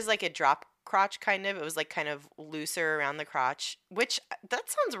like it was like a drop crotch kind of. It was like kind of looser around the crotch, which that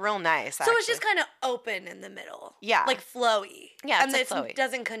sounds real nice. So it's just kind of open in the middle. Yeah. Like flowy. Yeah, and it's like flowy.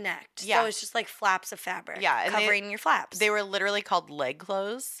 Doesn't connect. Yeah. So it's just like flaps of fabric. Yeah, and covering your flaps. They were literally called leg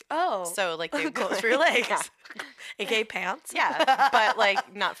clothes. Oh. So like they clothes for your legs. Yeah. AKA pants. Yeah, but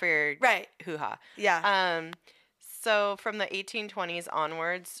like not for your hoo-ha. Yeah. So from the 1820s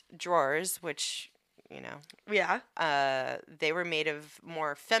onwards, drawers, which, you know, they were made of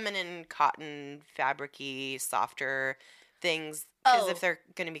more feminine cotton, fabric-y, softer things. Because if they're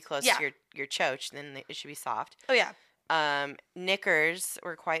going to be close to your choach, then it should be soft. Oh, yeah. Knickers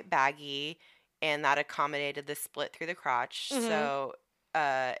were quite baggy, and that accommodated the split through the crotch. So,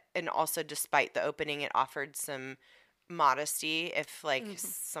 and also despite the opening, it offered some modesty if like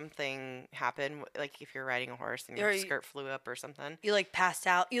something happened, like if you're riding a horse and your skirt flew up or something. You like passed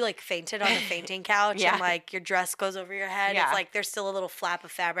out. You like fainted on the fainting couch and like your dress goes over your head. It's like there's still a little flap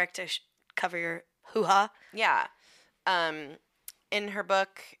of fabric to cover your hoo-ha. Yeah. In her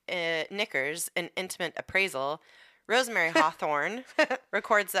book, Knickers, An Intimate Appraisal, Rosemary Hawthorne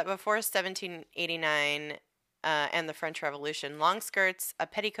records that before 1789 and the French Revolution, long skirts, a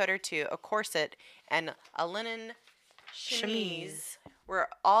petticoat or two, a corset, and a linen chemise were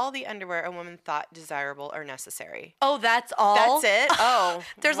all the underwear a woman thought desirable or necessary. Oh, that's all? That's it? Oh,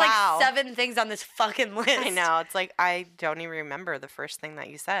 There's wow. like 7 things on this fucking list. I know. It's like, I don't even remember the first thing that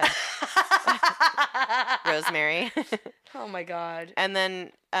you said. Rosemary. Oh my God. And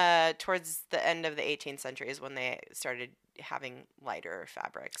then towards the end of the 18th century is when they started having lighter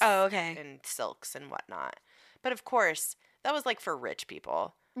fabrics. Oh, okay. And silks and whatnot. But of course, that was like for rich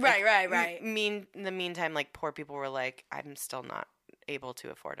people. Right, like, right. In the meantime, like poor people were like, I'm still not able to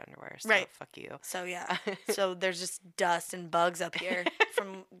afford underwear, so fuck you. So yeah. So there's just dust and bugs up here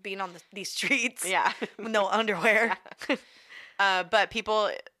from being on these streets. Yeah. With no underwear. But people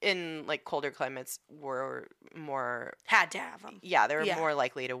in like colder climates were more had to have them. Yeah, they were more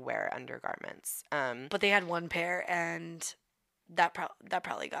likely to wear undergarments. But they had one pair, and that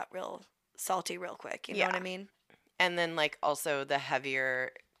probably got real salty real quick. You know what I mean? And then like also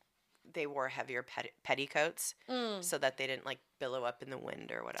they wore heavier petticoats so that they didn't like billow up in the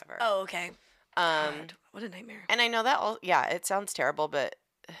wind or whatever. Oh, okay. God, what a nightmare. And I know that it sounds terrible, but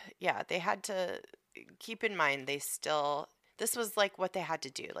yeah, they had to keep in mind this was like what they had to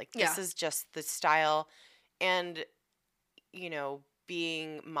do. Like this is just the style, and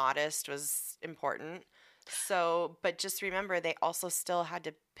being modest was important. So, but just remember, they also still had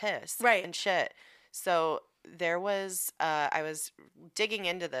to piss and shit. So there was, I was digging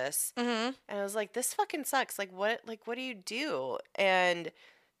into this, and I was like, this fucking sucks. Like, what do you do? And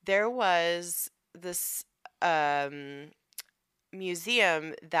there was this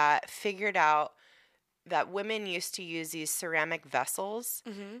museum that figured out that women used to use these ceramic vessels,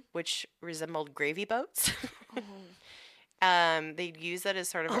 which resembled gravy boats. They'd use it as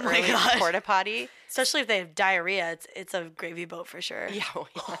sort of an early porta potty. Especially if they have diarrhea, it's a gravy boat for sure. Yeah,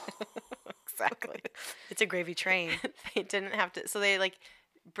 exactly. It's a gravy train. They didn't have to, so they like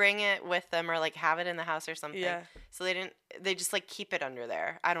bring it with them or like have it in the house or something. Yeah. So they just like keep it under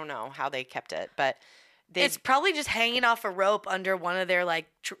there. I don't know how they kept it, but it's probably just hanging off a rope under one of their like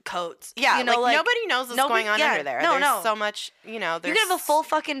coats. Yeah, like nobody knows what's going on under there. There's so much, you can have a full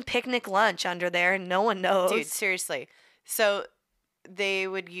fucking picnic lunch under there and no one knows. Dude, seriously. So they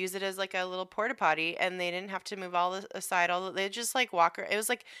would use it as like a little porta potty, and they didn't have to move aside. They just like walk. It was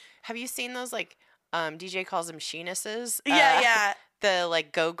like, have you seen those like DJ calls them sheenesses? Yeah. The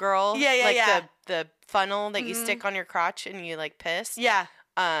like Go Girl. Yeah. Like the funnel that you stick on your crotch and you like piss. Yeah.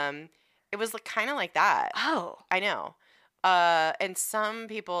 It was like, kind of like that. Oh. I know. And some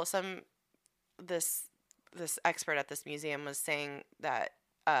people, this expert at this museum was saying that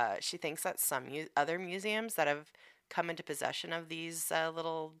she thinks that some other museums that have come into possession of these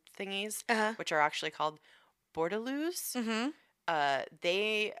little thingies, which are actually called bordaloos,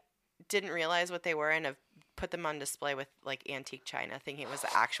 they didn't realize what they were and have put them on display with like antique china, thinking it was an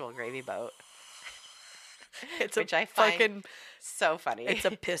actual gravy boat. Which I find so funny. It's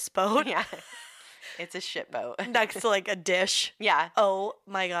a piss boat. Yeah. It's a shit boat. Next to like a dish. Yeah. Oh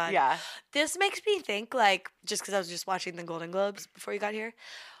my God. Yeah. This makes me think like, just because I was just watching the Golden Globes before you got here,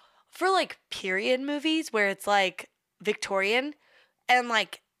 for like period movies where it's like Victorian and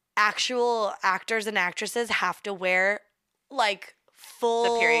like actual actors and actresses have to wear like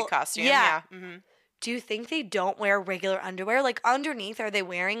full. The period costume. Yeah. Mm-hmm. Do you think they don't wear regular underwear? Like underneath, are they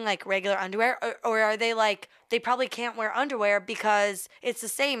wearing like regular underwear? Or are they like, they probably can't wear underwear because it's the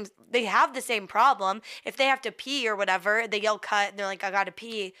same, they have the same problem. If they have to pee or whatever, they yell cut and they're like, I gotta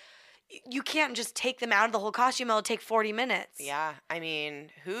pee. You can't just take them out of the whole costume. It'll take 40 minutes. Yeah. I mean,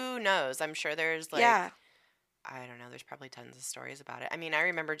 who knows? I'm sure there's like, I don't know. There's probably tons of stories about it. I mean, I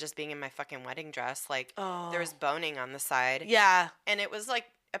remember just being in my fucking wedding dress. Like there was boning on the side. Yeah. And it was like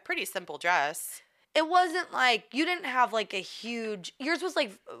a pretty simple dress. It wasn't like, you didn't have like a huge, yours was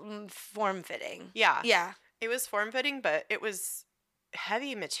like form-fitting. Yeah. Yeah. It was form-fitting, but it was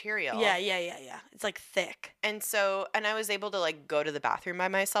heavy material. Yeah. It's like thick. And so, and I was able to like go to the bathroom by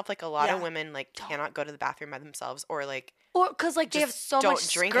myself. Like a lot of women like cannot go to the bathroom by themselves or like. Or because like they have so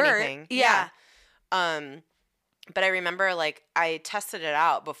much drink skirt. Anything. Yeah. But I remember like I tested it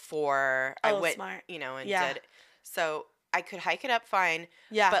out before I went, smart. And did. So I could hike it up fine.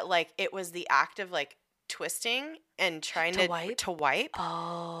 Yeah. But like it was the act of like twisting and trying to wipe.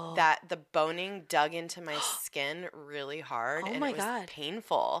 Oh. That the boning dug into my skin really hard. Oh and my it was God.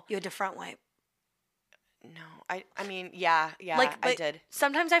 painful. You had to front wipe. No, I mean, yeah, I did.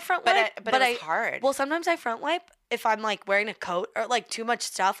 Sometimes I front wipe, but it was hard. Well, sometimes I front wipe, if I'm like wearing a coat or like too much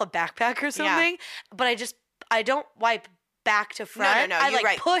stuff, a backpack or something. But I don't wipe back to front. No, I you're like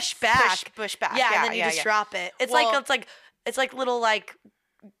right. push back. Push back. Yeah, and then you just drop it. It's like little like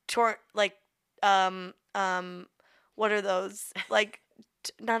um what are those like?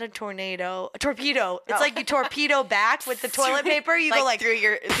 Not a tornado, a torpedo. It's like you torpedo back with the toilet paper. You go like through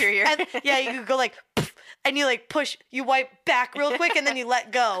your and, yeah, you go like and you like push, you wipe back real quick and then you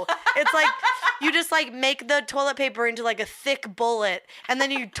let go. It's like you just like make the toilet paper into like a thick bullet and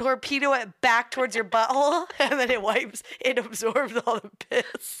then you torpedo it back towards your butthole and then it absorbs all the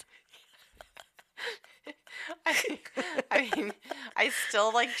piss. I mean, I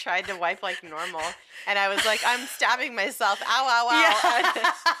still like tried to wipe like normal, and I was like, I'm stabbing myself. Ow, ow, ow.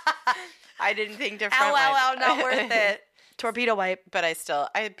 Yeah. I didn't think to front wipe. Ow, not worth it. Torpedo wipe. But I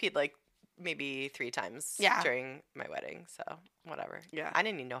peed like maybe 3 times during my wedding, so whatever. Yeah. I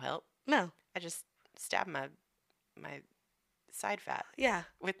didn't need no help. No. I just stabbed my side fat. Yeah.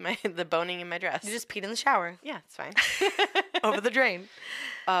 With the boning in my dress. You just peed in the shower. Yeah, it's fine. Over the drain.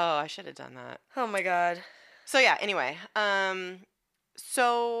 Oh, I should have done that. Oh my God. So yeah, anyway,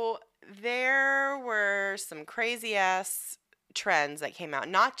 so there were some crazy ass trends that came out,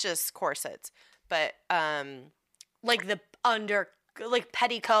 not just corsets, but like the like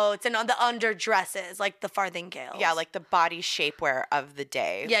petticoats and the underdresses, like the farthingales. Yeah, like the body shapewear of the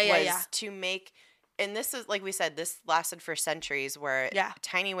day was to make, and this is like we said, this lasted for centuries where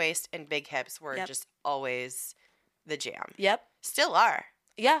tiny waist and big hips were just always the jam. Yep. Still are.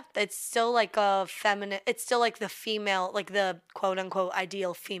 Yeah, it's still like a feminine, it's still like the female, like the quote unquote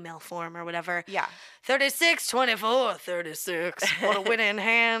ideal female form or whatever. Yeah. 36, 24, 36. Hold a winner in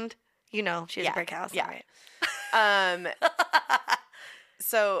hand. You know, she has a brick house. Yeah. Right.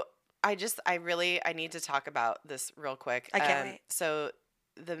 So I need to talk about this real quick. I can't wait. So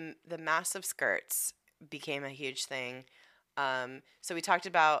the massive skirts became a huge thing. So we talked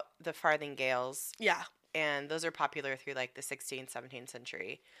about the farthingales. Yeah. And those are popular through like the 16th, 17th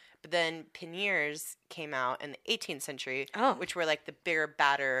century. But then panniers came out in the 18th century, which were like the bigger,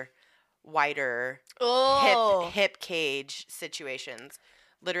 badder, wider hip cage situations.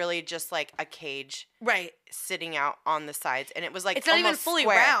 Literally just like a cage sitting out on the sides. And it was like it's not even fully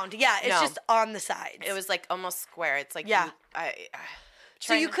round. Yeah, it's just on the sides. It was like almost square. It's like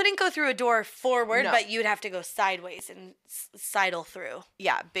so you couldn't go through a door forward, but you'd have to go sideways and sidle through.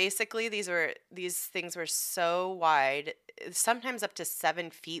 Yeah, basically these things were so wide, sometimes up to 7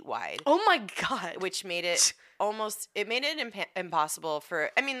 feet wide. Oh my God! Which made it impossible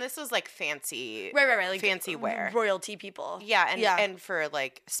for. I mean, this was like fancy, right, like fancy wear, royalty people. Yeah, and for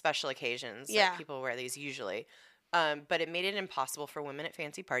like special occasions, like people wear these usually. But it made it impossible for women at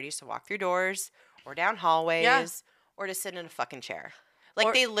fancy parties to walk through doors or down hallways or to sit in a fucking chair.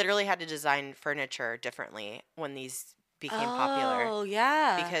 Like, they literally had to design furniture differently when these became popular. Oh,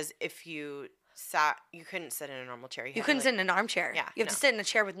 yeah. Because if you sat, you couldn't sit in a normal chair. You couldn't sit in an armchair. Yeah. You have to sit in a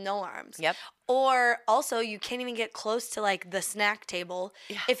chair with no arms. Yep. Or also, you can't even get close to, like, the snack table.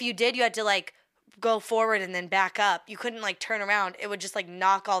 Yeah. If you did, you had to, like, go forward and then back up. You couldn't, like, turn around. It would just, like,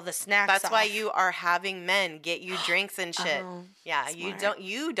 knock all the snacks off. That's why you are having men get you drinks and shit. Yeah, smart.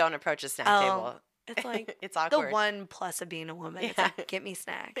 You don't approach a snack table. It's like it's awkward. The one plus of being a woman. It's like, get me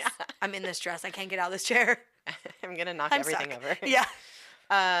snacks. Yeah. I'm in this dress. I can't get out of this chair. I'm going to knock everything over. Yeah.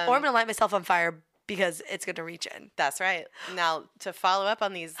 Or I'm going to light myself on fire because it's going to reach in. That's right. Now, to follow up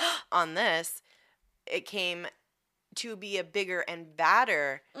on on this, it came to be a bigger and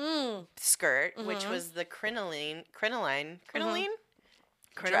badder skirt, which was the crinoline. Crinoline?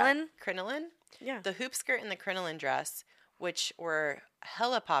 Crinoline? Yeah. The hoop skirt and the crinoline dress, which were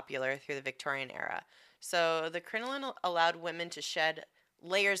hella popular through the Victorian era. So the crinoline allowed women to shed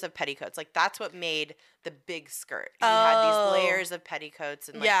layers of petticoats. Like, that's what made the big skirt. You had these layers of petticoats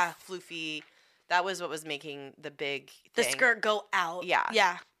and, like, floofy. That was what was making the big thing. The skirt go out. Yeah.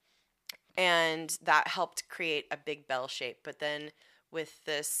 Yeah. And that helped create a big bell shape. But then with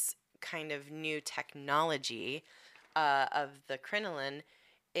this kind of new technology of the crinoline,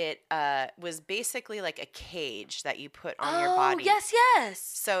 it was basically like a cage that you put on your body. Oh, yes.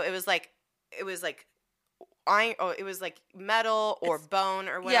 So it was like iron. Oh, it was like metal or bone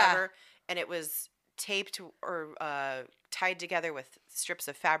or whatever, and it was taped or tied together with strips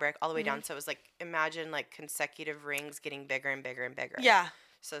of fabric all the way down. So it was like, imagine like consecutive rings getting bigger and bigger and bigger. Yeah.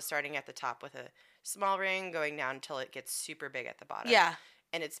 So starting at the top with a small ring, going down until it gets super big at the bottom. Yeah.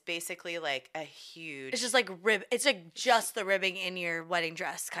 And it's basically like a huge. It's just like It's like just the ribbing in your wedding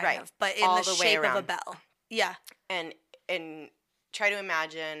dress, kind of, but in all the way shape around. of a bell. Yeah. And try to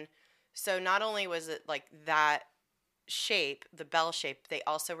imagine. So not only was it like that shape, the bell shape, they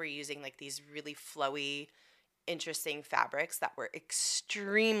also were using like these really flowy interesting fabrics that were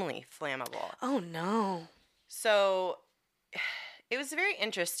extremely flammable. Oh no. So it was a very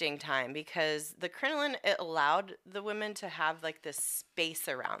interesting time because the crinoline, it allowed the women to have like this space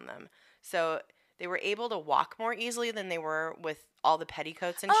around them. So they were able to walk more easily than they were with all the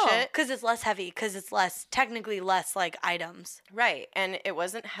petticoats and shit. Because it's less heavy, because it's technically less like items. Right. And it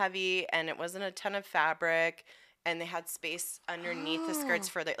wasn't heavy and it wasn't a ton of fabric. And they had space underneath the skirts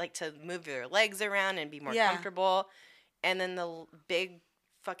for to move their legs around and be more comfortable. And then the big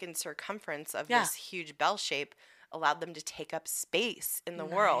fucking circumference of this huge bell shape allowed them to take up space in the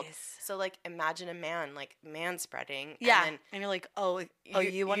world. So like imagine a man like man spreading. Yeah. And you're like,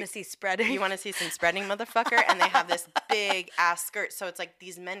 you want to see spreading? You want to see some spreading, motherfucker? And they have this big ass skirt. So it's like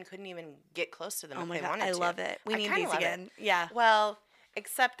these men couldn't even get close to them if they wanted to. I love it. We need these again. Yeah. Well,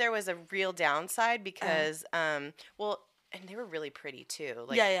 except there was a real downside because, and they were really pretty too.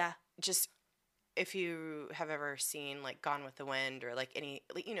 Like, just if you have ever seen like Gone with the Wind or like any,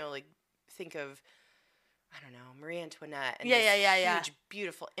 like think of, I don't know, Marie Antoinette and huge,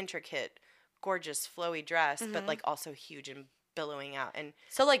 beautiful, intricate, gorgeous, flowy dress, but like also huge and billowing out and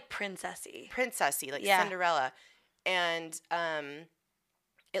so like princessy, like Cinderella, and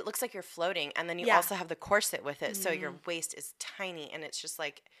it looks like you're floating, and then you also have the corset with it, so your waist is tiny, and it's just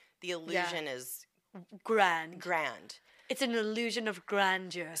like the illusion is grand. It's an illusion of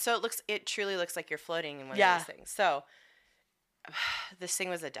grandeur. So it truly looks like you're floating in one of those things. So this thing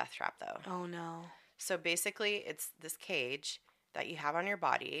was a death trap, though. Oh no. So basically, it's this cage that you have on your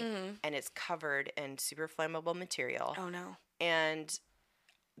body, and it's covered in super flammable material. Oh no. And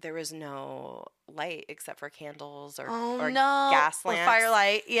there was no light except for candles or gas lamps. Or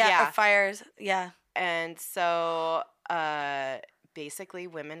firelight. Yeah. Or fires. Yeah. And so basically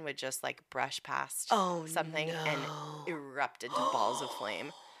women would just like brush past something and erupt into balls of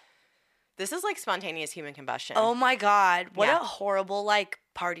flame. This is like spontaneous human combustion. Oh my God. What a horrible like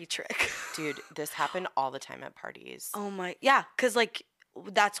party trick. Dude, this happened all the time at parties. Oh my. Yeah. Because like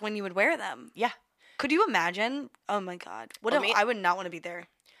that's when you would wear them. Yeah. Could you imagine? Oh my God. I would not want to be there.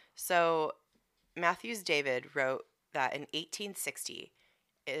 So Matthews David wrote that in 1860,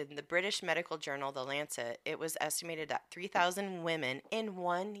 in the British medical journal The Lancet, it was estimated that 3,000 women in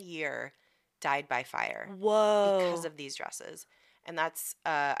 1 year died by fire. Whoa. Because of these dresses. And that's,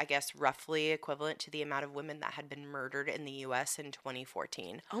 I guess, roughly equivalent to the amount of women that had been murdered in the U.S. in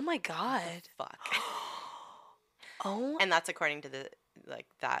 2014. Oh my God. Fuck. Oh. And that's according to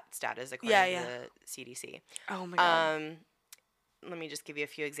that status according to the CDC. Oh my God. Let me just give you a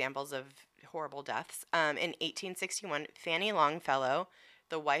few examples of horrible deaths. In 1861, Fanny Longfellow,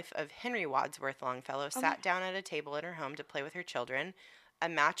 the wife of Henry Wadsworth Longfellow, sat down at a table at her home to play with her children. A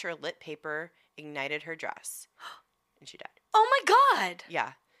match or lit paper ignited her dress, and she died. Oh my God.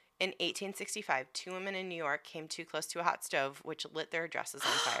 Yeah. In 1865, 2 women in New York came too close to a hot stove, which lit their dresses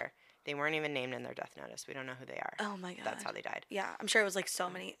on fire. They weren't even named in their death notice. We don't know who they are. Oh my God. That's how they died. Yeah, I'm sure it was like so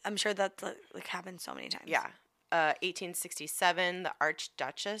many. I'm sure that like happened so many times. Yeah. 1867, the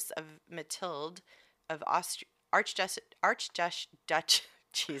Archduchess of Matilde of Austria,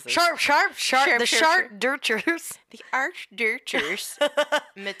 Jesus. Sharp. The Sharp-Durchers. The Archduchess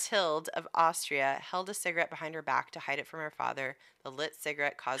Matilde of Austria held a cigarette behind her back to hide it from her father. The lit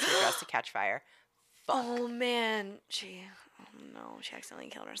cigarette caused her dress to catch fire. Fuck. Oh man, she accidentally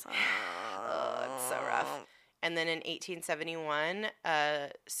killed herself. Oh, it's so rough. And then in 1871,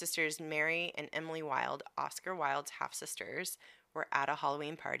 sisters Mary and Emily Wilde, Oscar Wilde's half-sisters, were at a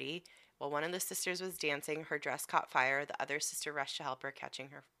Halloween party. While one of the sisters was dancing, her dress caught fire. The other sister rushed to help her, catching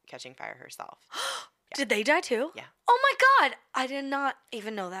fire herself. Yeah. Did they die too? Yeah. Oh my God, I did not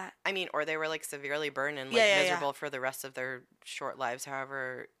even know that. I mean, or they were like severely burned and like miserable for the rest of their short lives.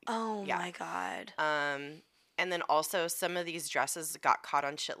 However. Oh my God. And then also some of these dresses got caught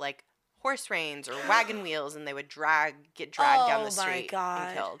on shit like horse reins or wagon wheels, and they would get dragged down the street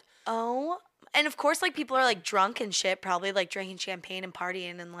and killed. Oh, and of course, like people are like drunk and shit, probably like drinking champagne and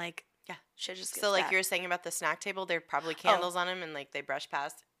partying and like shit just gets so like bad. you were saying about the snack table, there's probably candles on them, and like they brush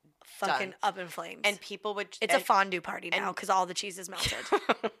past. Fucking done. Up in flames. And people would. It's a fondue party now because all the cheese is melted.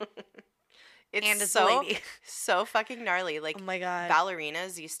 It's so fucking gnarly. Like, oh my God.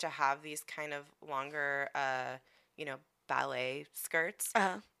 Ballerinas used to have these kind of longer, ballet skirts.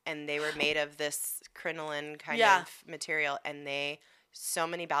 And they were made of this crinoline kind of material. And so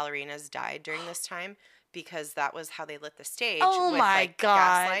many ballerinas died during this time because that was how they lit the stage. Oh with, my like, God.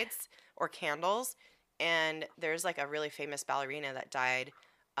 Gas lights or candles. And there's like a really famous ballerina that died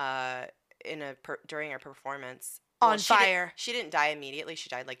during a performance. On fire. She didn't die immediately. She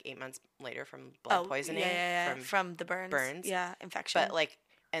died like 8 months later from blood poisoning. From the burns. Yeah, infection. But like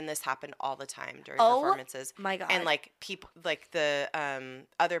and this happened all the time during Oh, performances. my God. And like people, like the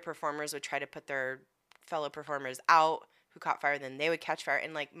other performers would try to put their fellow performers out who caught fire, then they would catch fire,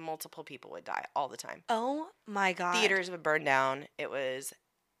 and like multiple people would die all the time. Oh my God. Theaters would burn down. It was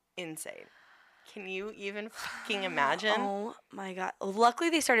insane. Can you even fucking imagine? Oh my God. Luckily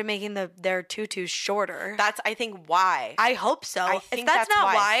they started making their tutus shorter. That's, I think, why. I hope so. I If think that's that's not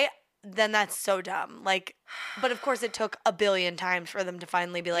why. why, then that's so dumb. Like, but of course it took a billion times for them to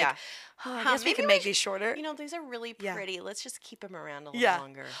finally be like, Yeah. oh, I Huh, guess we maybe can we make should- these shorter. You know, these are really Yeah. pretty. Let's just keep them around a little Yeah.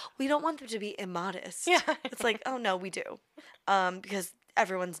 longer. We don't want them to be immodest. Yeah. It's like, oh no, we do. Because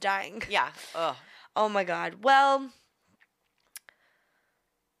everyone's dying. Yeah. Ugh. Oh my God. Well,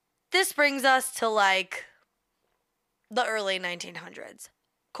 this brings us to like the early 1900s.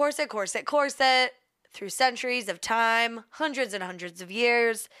 Corset, corset, corset, through centuries of time, hundreds and hundreds of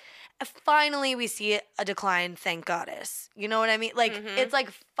years. And finally, we see a decline, thank goddess. You know what I mean? Like, Mhm. it's like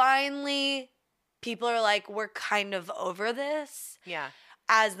finally people are like, we're kind of over this Yeah.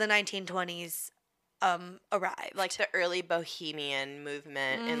 as the 1920s arrived. Like the early bohemian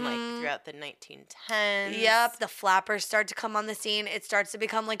movement and like Mhm. throughout the 1910s. Yep, the flappers start to come on the scene. It starts to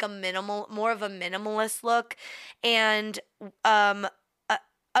become like more of a minimalist look, and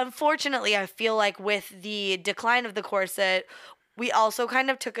unfortunately, I feel like with the decline of the corset, we also kind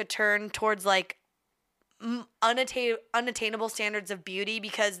of took a turn towards like unattainable standards of beauty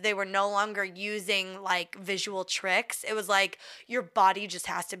because they were no longer using like visual tricks. It was like your body just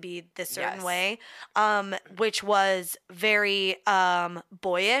has to be this certain Yes. way, which was very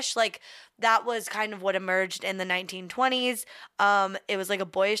boyish. Like that was kind of what emerged in the 1920s. It was like a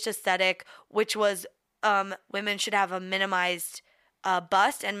boyish aesthetic, which was women should have a minimized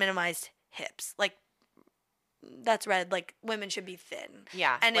bust and minimized hips. Like that's read like women should be thin.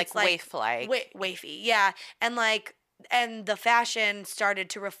 Yeah. And like it's like waif-like. Wafy, yeah. And like, and the fashion started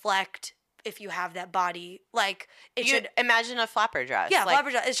to reflect if you have that body, like it You should. imagine a flapper dress. Yeah, like,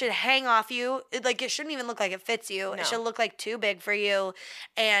 flapper dress. It should hang off you. Like it shouldn't even look like it fits you. No. It should look like too big for you.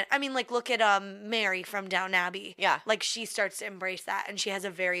 And I mean, like look at Mary from Downton Abbey. Yeah. Like she starts to embrace that, and she has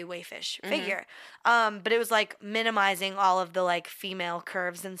a very waifish Mhm. figure. But it was like minimizing all of the like female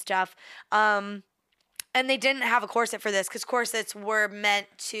curves and stuff. And they didn't have a corset for this because corsets were meant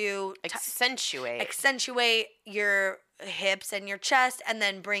to accentuate your hips and your chest and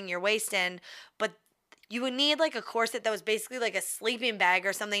then bring your waist in. But you would need like a corset that was basically like a sleeping bag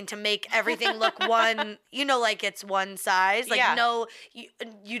or something to make everything look one, you know, like it's one size. Like Yeah. no,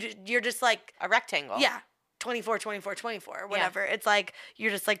 you're just like, a rectangle. yeah, 24, 24, 24, whatever. It's like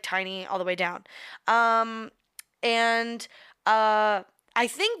you're just like tiny all the way down. I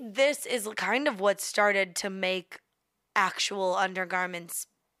think this is kind of what started to make actual undergarments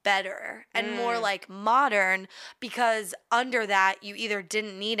better and more like modern, because under that you either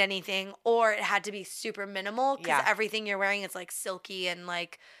didn't need anything or it had to be super minimal because Yeah. everything you're wearing is like silky and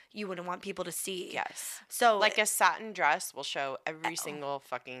like you wouldn't want people to see. Yes. So Like a satin dress will show every single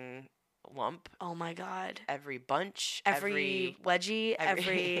fucking lump, oh my God. every bunch, Every wedgie,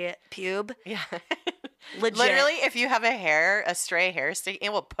 every pube. yeah. Legit. Literally, if you have a stray hair stick,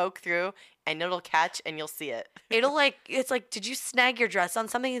 it will poke through and it'll catch and you'll see it. It'll like, it's like, did you snag your dress on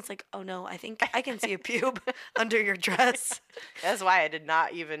something? It's like, oh no, I think I can see a pube under your dress. That's why I did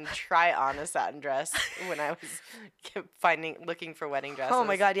not even try on a satin dress when I was looking for wedding dresses. Oh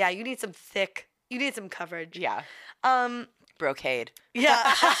my God. Yeah. You need some coverage. Yeah. Brocade.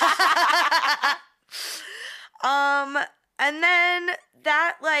 Yeah. And then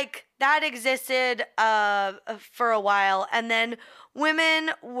that existed for a while, and then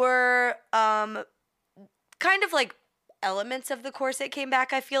women were kind of like elements of the corset came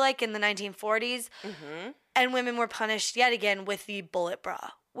back, I feel like, in the 1940s. Mm-hmm. And women were punished yet again with the bullet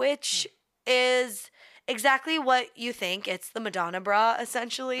bra, which is exactly what you think. It's the Madonna bra,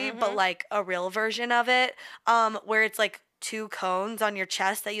 essentially, but like a real version of it, where it's like 2 cones on your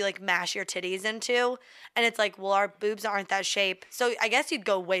chest that you like mash your titties into. And it's like, well, our boobs aren't that shape. So I guess you'd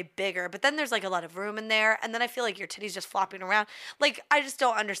go way bigger, but then there's like a lot of room in there. And then I feel like your titties just flopping around. Like, I just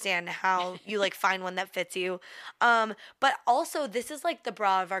don't understand how you like find one that fits you. But also this is like the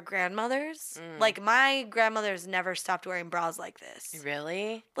bra of our grandmothers. Like my grandmothers never stopped wearing bras like this.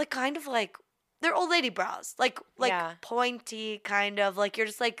 Really? Like kind of like, they're old lady bras. Like Yeah. pointy kind of, like you're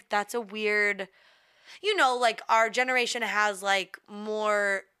just like, that's a weird, you know, like our generation has like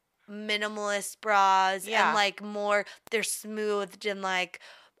more minimalist bras and like more, they're smoothed and like,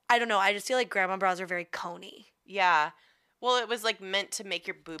 I don't know. I just feel like grandma bras are very coney. Yeah. Well, it was like meant to make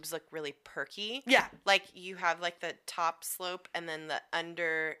your boobs look really perky. Yeah. Like you have like the top slope and then the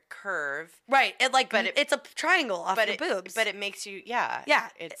under curve. Right. It's a triangle off your boobs. But it makes you, yeah. Yeah.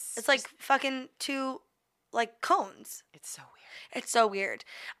 It's like fucking two like cones. It's so weird. It's so weird.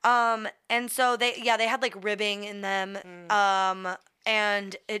 And so they had like ribbing in them.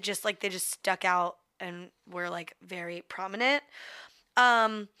 And it just like they just stuck out and were like very prominent.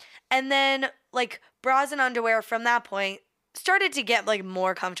 And then like bras and underwear from that point started to get like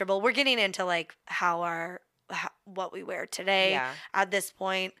more comfortable. We're getting into like what we wear today at this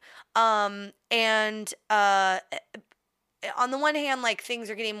point. And on the one hand, like things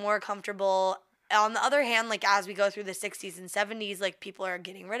are getting more comfortable. On the other hand, like as we go through the 60s and 70s, like people are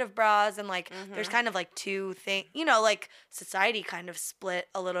getting rid of bras and like there's kind of like two things, like society kind of split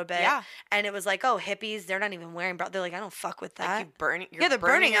a little bit. Yeah. And it was like, oh, hippies, they're not even wearing bras. They're like, I don't fuck with that. Like they're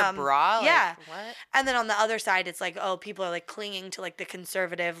burning your them. bra? Yeah. Like, what? And then on the other side, it's like, oh, people are like clinging to like the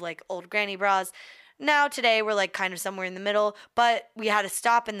conservative, like old granny bras. Now today we're like kind of somewhere in the middle, but we had a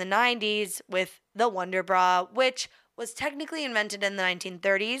stop in the 90s with the Wonder Bra, which was technically invented in the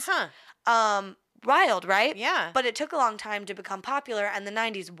 1930s. Wild, right? Yeah. But it took a long time to become popular, and the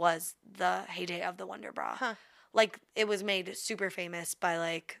 90s was the heyday of the Wonder Bra. Like, it was made super famous by,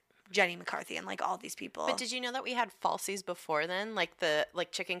 like, Jenny McCarthy and, like, all these people. But did you know that we had falsies before then? Like,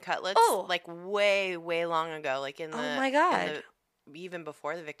 chicken cutlets? Oh. Like, way, way long ago. Like, in the... Oh, my God. Even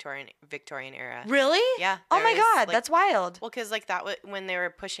before the Victorian era. Really? Yeah. Oh, my God. That's wild. Well, because, like, when they were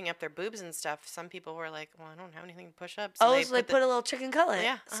pushing up their boobs and stuff, some people were like, well, I don't have anything to push up. So they put a little chicken cutlet.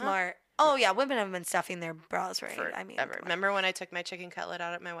 Yeah. Smart. Oh, yeah, women have been stuffing their bras, right? Forever. Remember when I took my chicken cutlet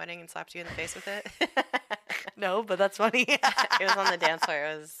out at my wedding and slapped you in the face with it? No, but that's funny. It was on the dance floor.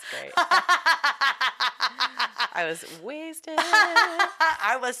 It was great. I was wasted.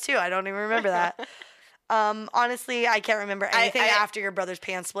 I was too. I don't even remember that. Honestly, I can't remember anything after your brother's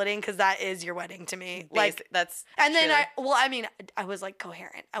pants splitting because that is your wedding to me. Like that's. And then I was like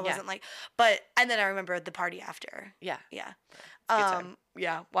coherent. I wasn't like, and then I remember the party after. Yeah. Yeah.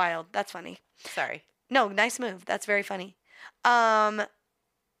 Yeah, wild. That's funny. Sorry. No, nice move. That's very funny. So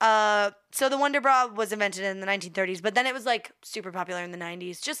the Wonder Bra was invented in the 1930s, but then it was like super popular in the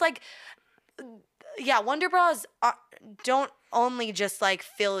 90s. Just like, Wonder Bras don't only just like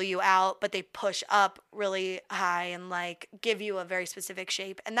fill you out, but they push up really high and like give you a very specific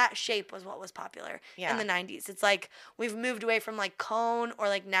shape. And that shape was what was popular in the 90s. It's like we've moved away from like cone or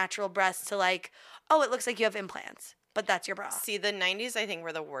like natural breasts to like, oh, it looks like you have implants. But that's your bra. See, the 90s, I think,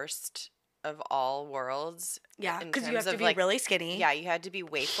 were the worst of all worlds. Yeah, because you have to be like, really skinny. Yeah, you had to be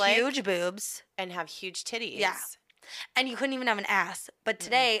waist-like. Huge boobs. And have huge titties. Yeah. And you couldn't even have an ass. But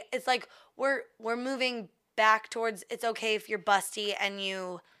today, it's like we're moving back towards it's okay if you're busty and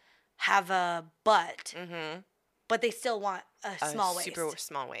you have a butt. Mm-hmm. But they still want a small waist. Super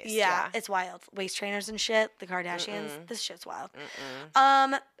small waist. Yeah, it's wild. Waist trainers and shit. The Kardashians. This shit's wild.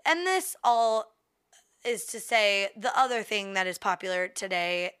 And this all... is to say the other thing that is popular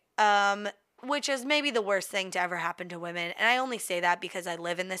today, which is maybe the worst thing to ever happen to women, and I only say that because I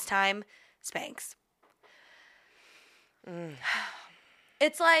live in this time, Spanx.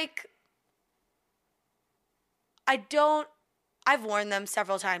 It's like, I've worn them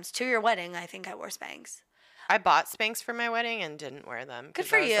several times. To your wedding, I think I wore Spanx. I bought Spanx for my wedding and didn't wear them. Good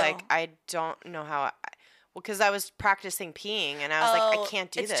for you. Like, I don't know how... Well, because I was practicing peeing, and I was like, I can't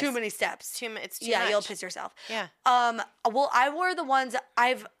do this. It's too many steps. It's too much. Yeah, you'll piss yourself. Yeah. Well, I wore the ones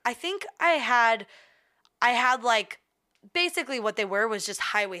I think I had like, basically what they were was just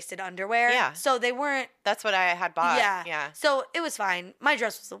high-waisted underwear. Yeah. So they weren't. That's what I had bought. Yeah. Yeah. So it was fine. My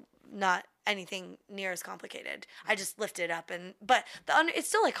dress was not anything near as complicated. I just lifted it up but it's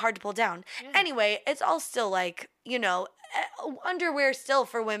still like hard to pull down. Yeah. Anyway, it's all still like, underwear still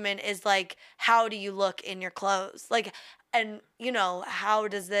for women is like, how do you look in your clothes? Like, and how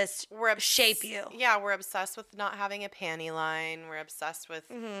does this shape you? Yeah, we're obsessed with not having a panty line. We're obsessed with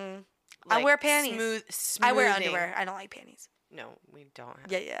like, I wear panties. Smoothing. I wear underwear. I don't like panties. No, we don't.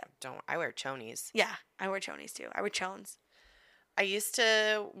 Yeah. I wear chonies. Yeah, I wear chonies too. I wear chones. I used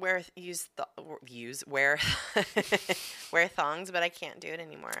to wear thongs, but I can't do it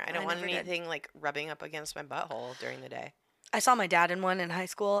anymore. I don't want anything like rubbing up against my butthole during the day. I saw my dad in one in high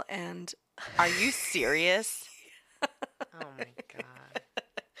school, and are you serious? Oh my God.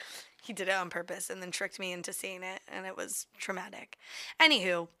 He did it on purpose and then tricked me into seeing it, and it was traumatic.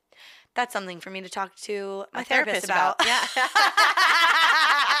 Anywho, that's something for me to talk to my therapist about. Yeah.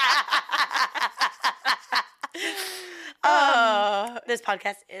 This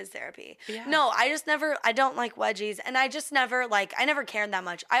podcast is therapy. Yeah. No, I don't like wedgies, and I never cared that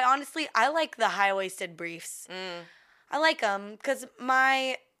much. I like the high-waisted briefs. I like them because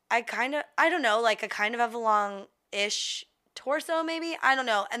I don't know, like I kind of have a long-ish torso maybe. I don't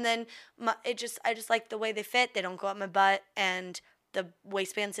know. And then I just like the way they fit. They don't go up my butt and the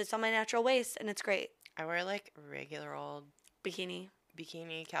waistband sits on my natural waist and it's great. I wear like regular old Bikini,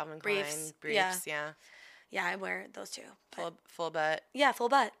 Calvin briefs, Klein briefs. Yeah. Yeah, I wear those too. Full butt. Yeah, full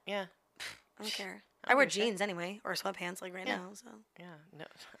butt. Yeah. I don't care. I wear jeans anyway, or sweatpants like right now. So yeah, no,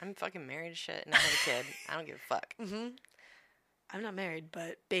 I'm fucking married as shit, and I have a kid. I don't give a fuck. I'm not married,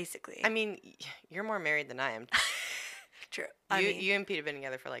 but basically, I mean, you're more married than I am. True. You and Pete have been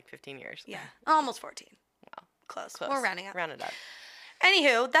together for like 15 years. Yeah, almost 14. Wow, close. We're rounding up. Round it up.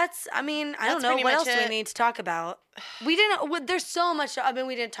 Anywho, I don't know what else do we need to talk about. We didn't. There's so much. I mean,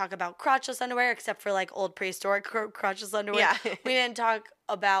 we didn't talk about crotchless underwear except for like old prehistoric crotchless underwear. Yeah. We didn't talk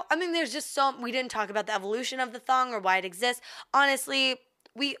about. I mean, there's just so. We didn't talk about the evolution of the thong or why it exists. Honestly,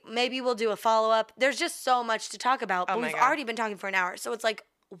 we'll do a follow up. There's just so much to talk about. But we've already been talking for an hour, so it's like,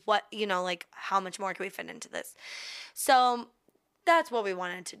 what like how much more can we fit into this? So that's what we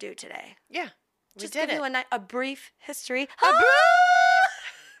wanted to do today. Yeah. Just give you a brief history.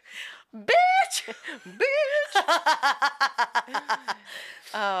 Bitch!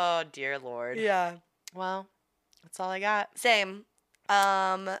 Oh, dear Lord. Yeah. Well, that's all I got. Same.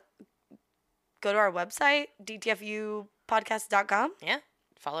 Go to our website, dtfupodcast.com. Yeah.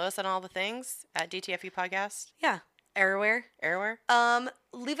 Follow us on all the things at DTFU Podcast. Yeah. Everywhere.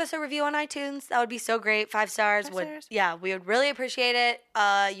 Leave us a review on iTunes. That would be so great. 5 stars. 5 stars. Yeah, we would really appreciate it.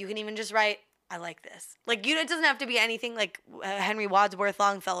 You can even just write, I like this. Like, it doesn't have to be anything like Henry Wadsworth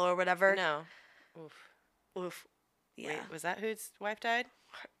Longfellow or whatever. No. Oof. Yeah. Wait, was that whose wife died?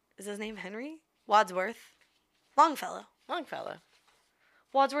 Is his name Henry? Wadsworth Longfellow.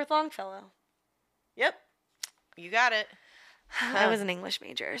 Wadsworth Longfellow. Yep. You got it. I was an English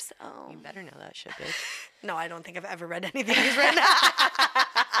major, so. You better know that shit, bitch. No, I don't think I've ever read anything he's written.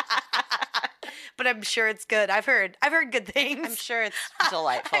 But I'm sure it's good. I've heard good things. I'm sure it's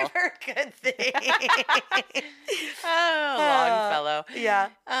delightful. I've heard good things. Oh, Longfellow. Yeah.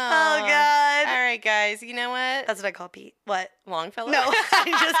 Oh, God. All right, guys. You know what? That's what I call Pete. What? Longfellow? No,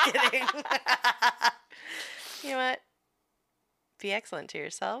 I'm just kidding. You know what? Be excellent to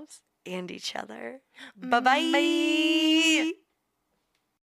yourselves. And each other. Bye-bye. Bye.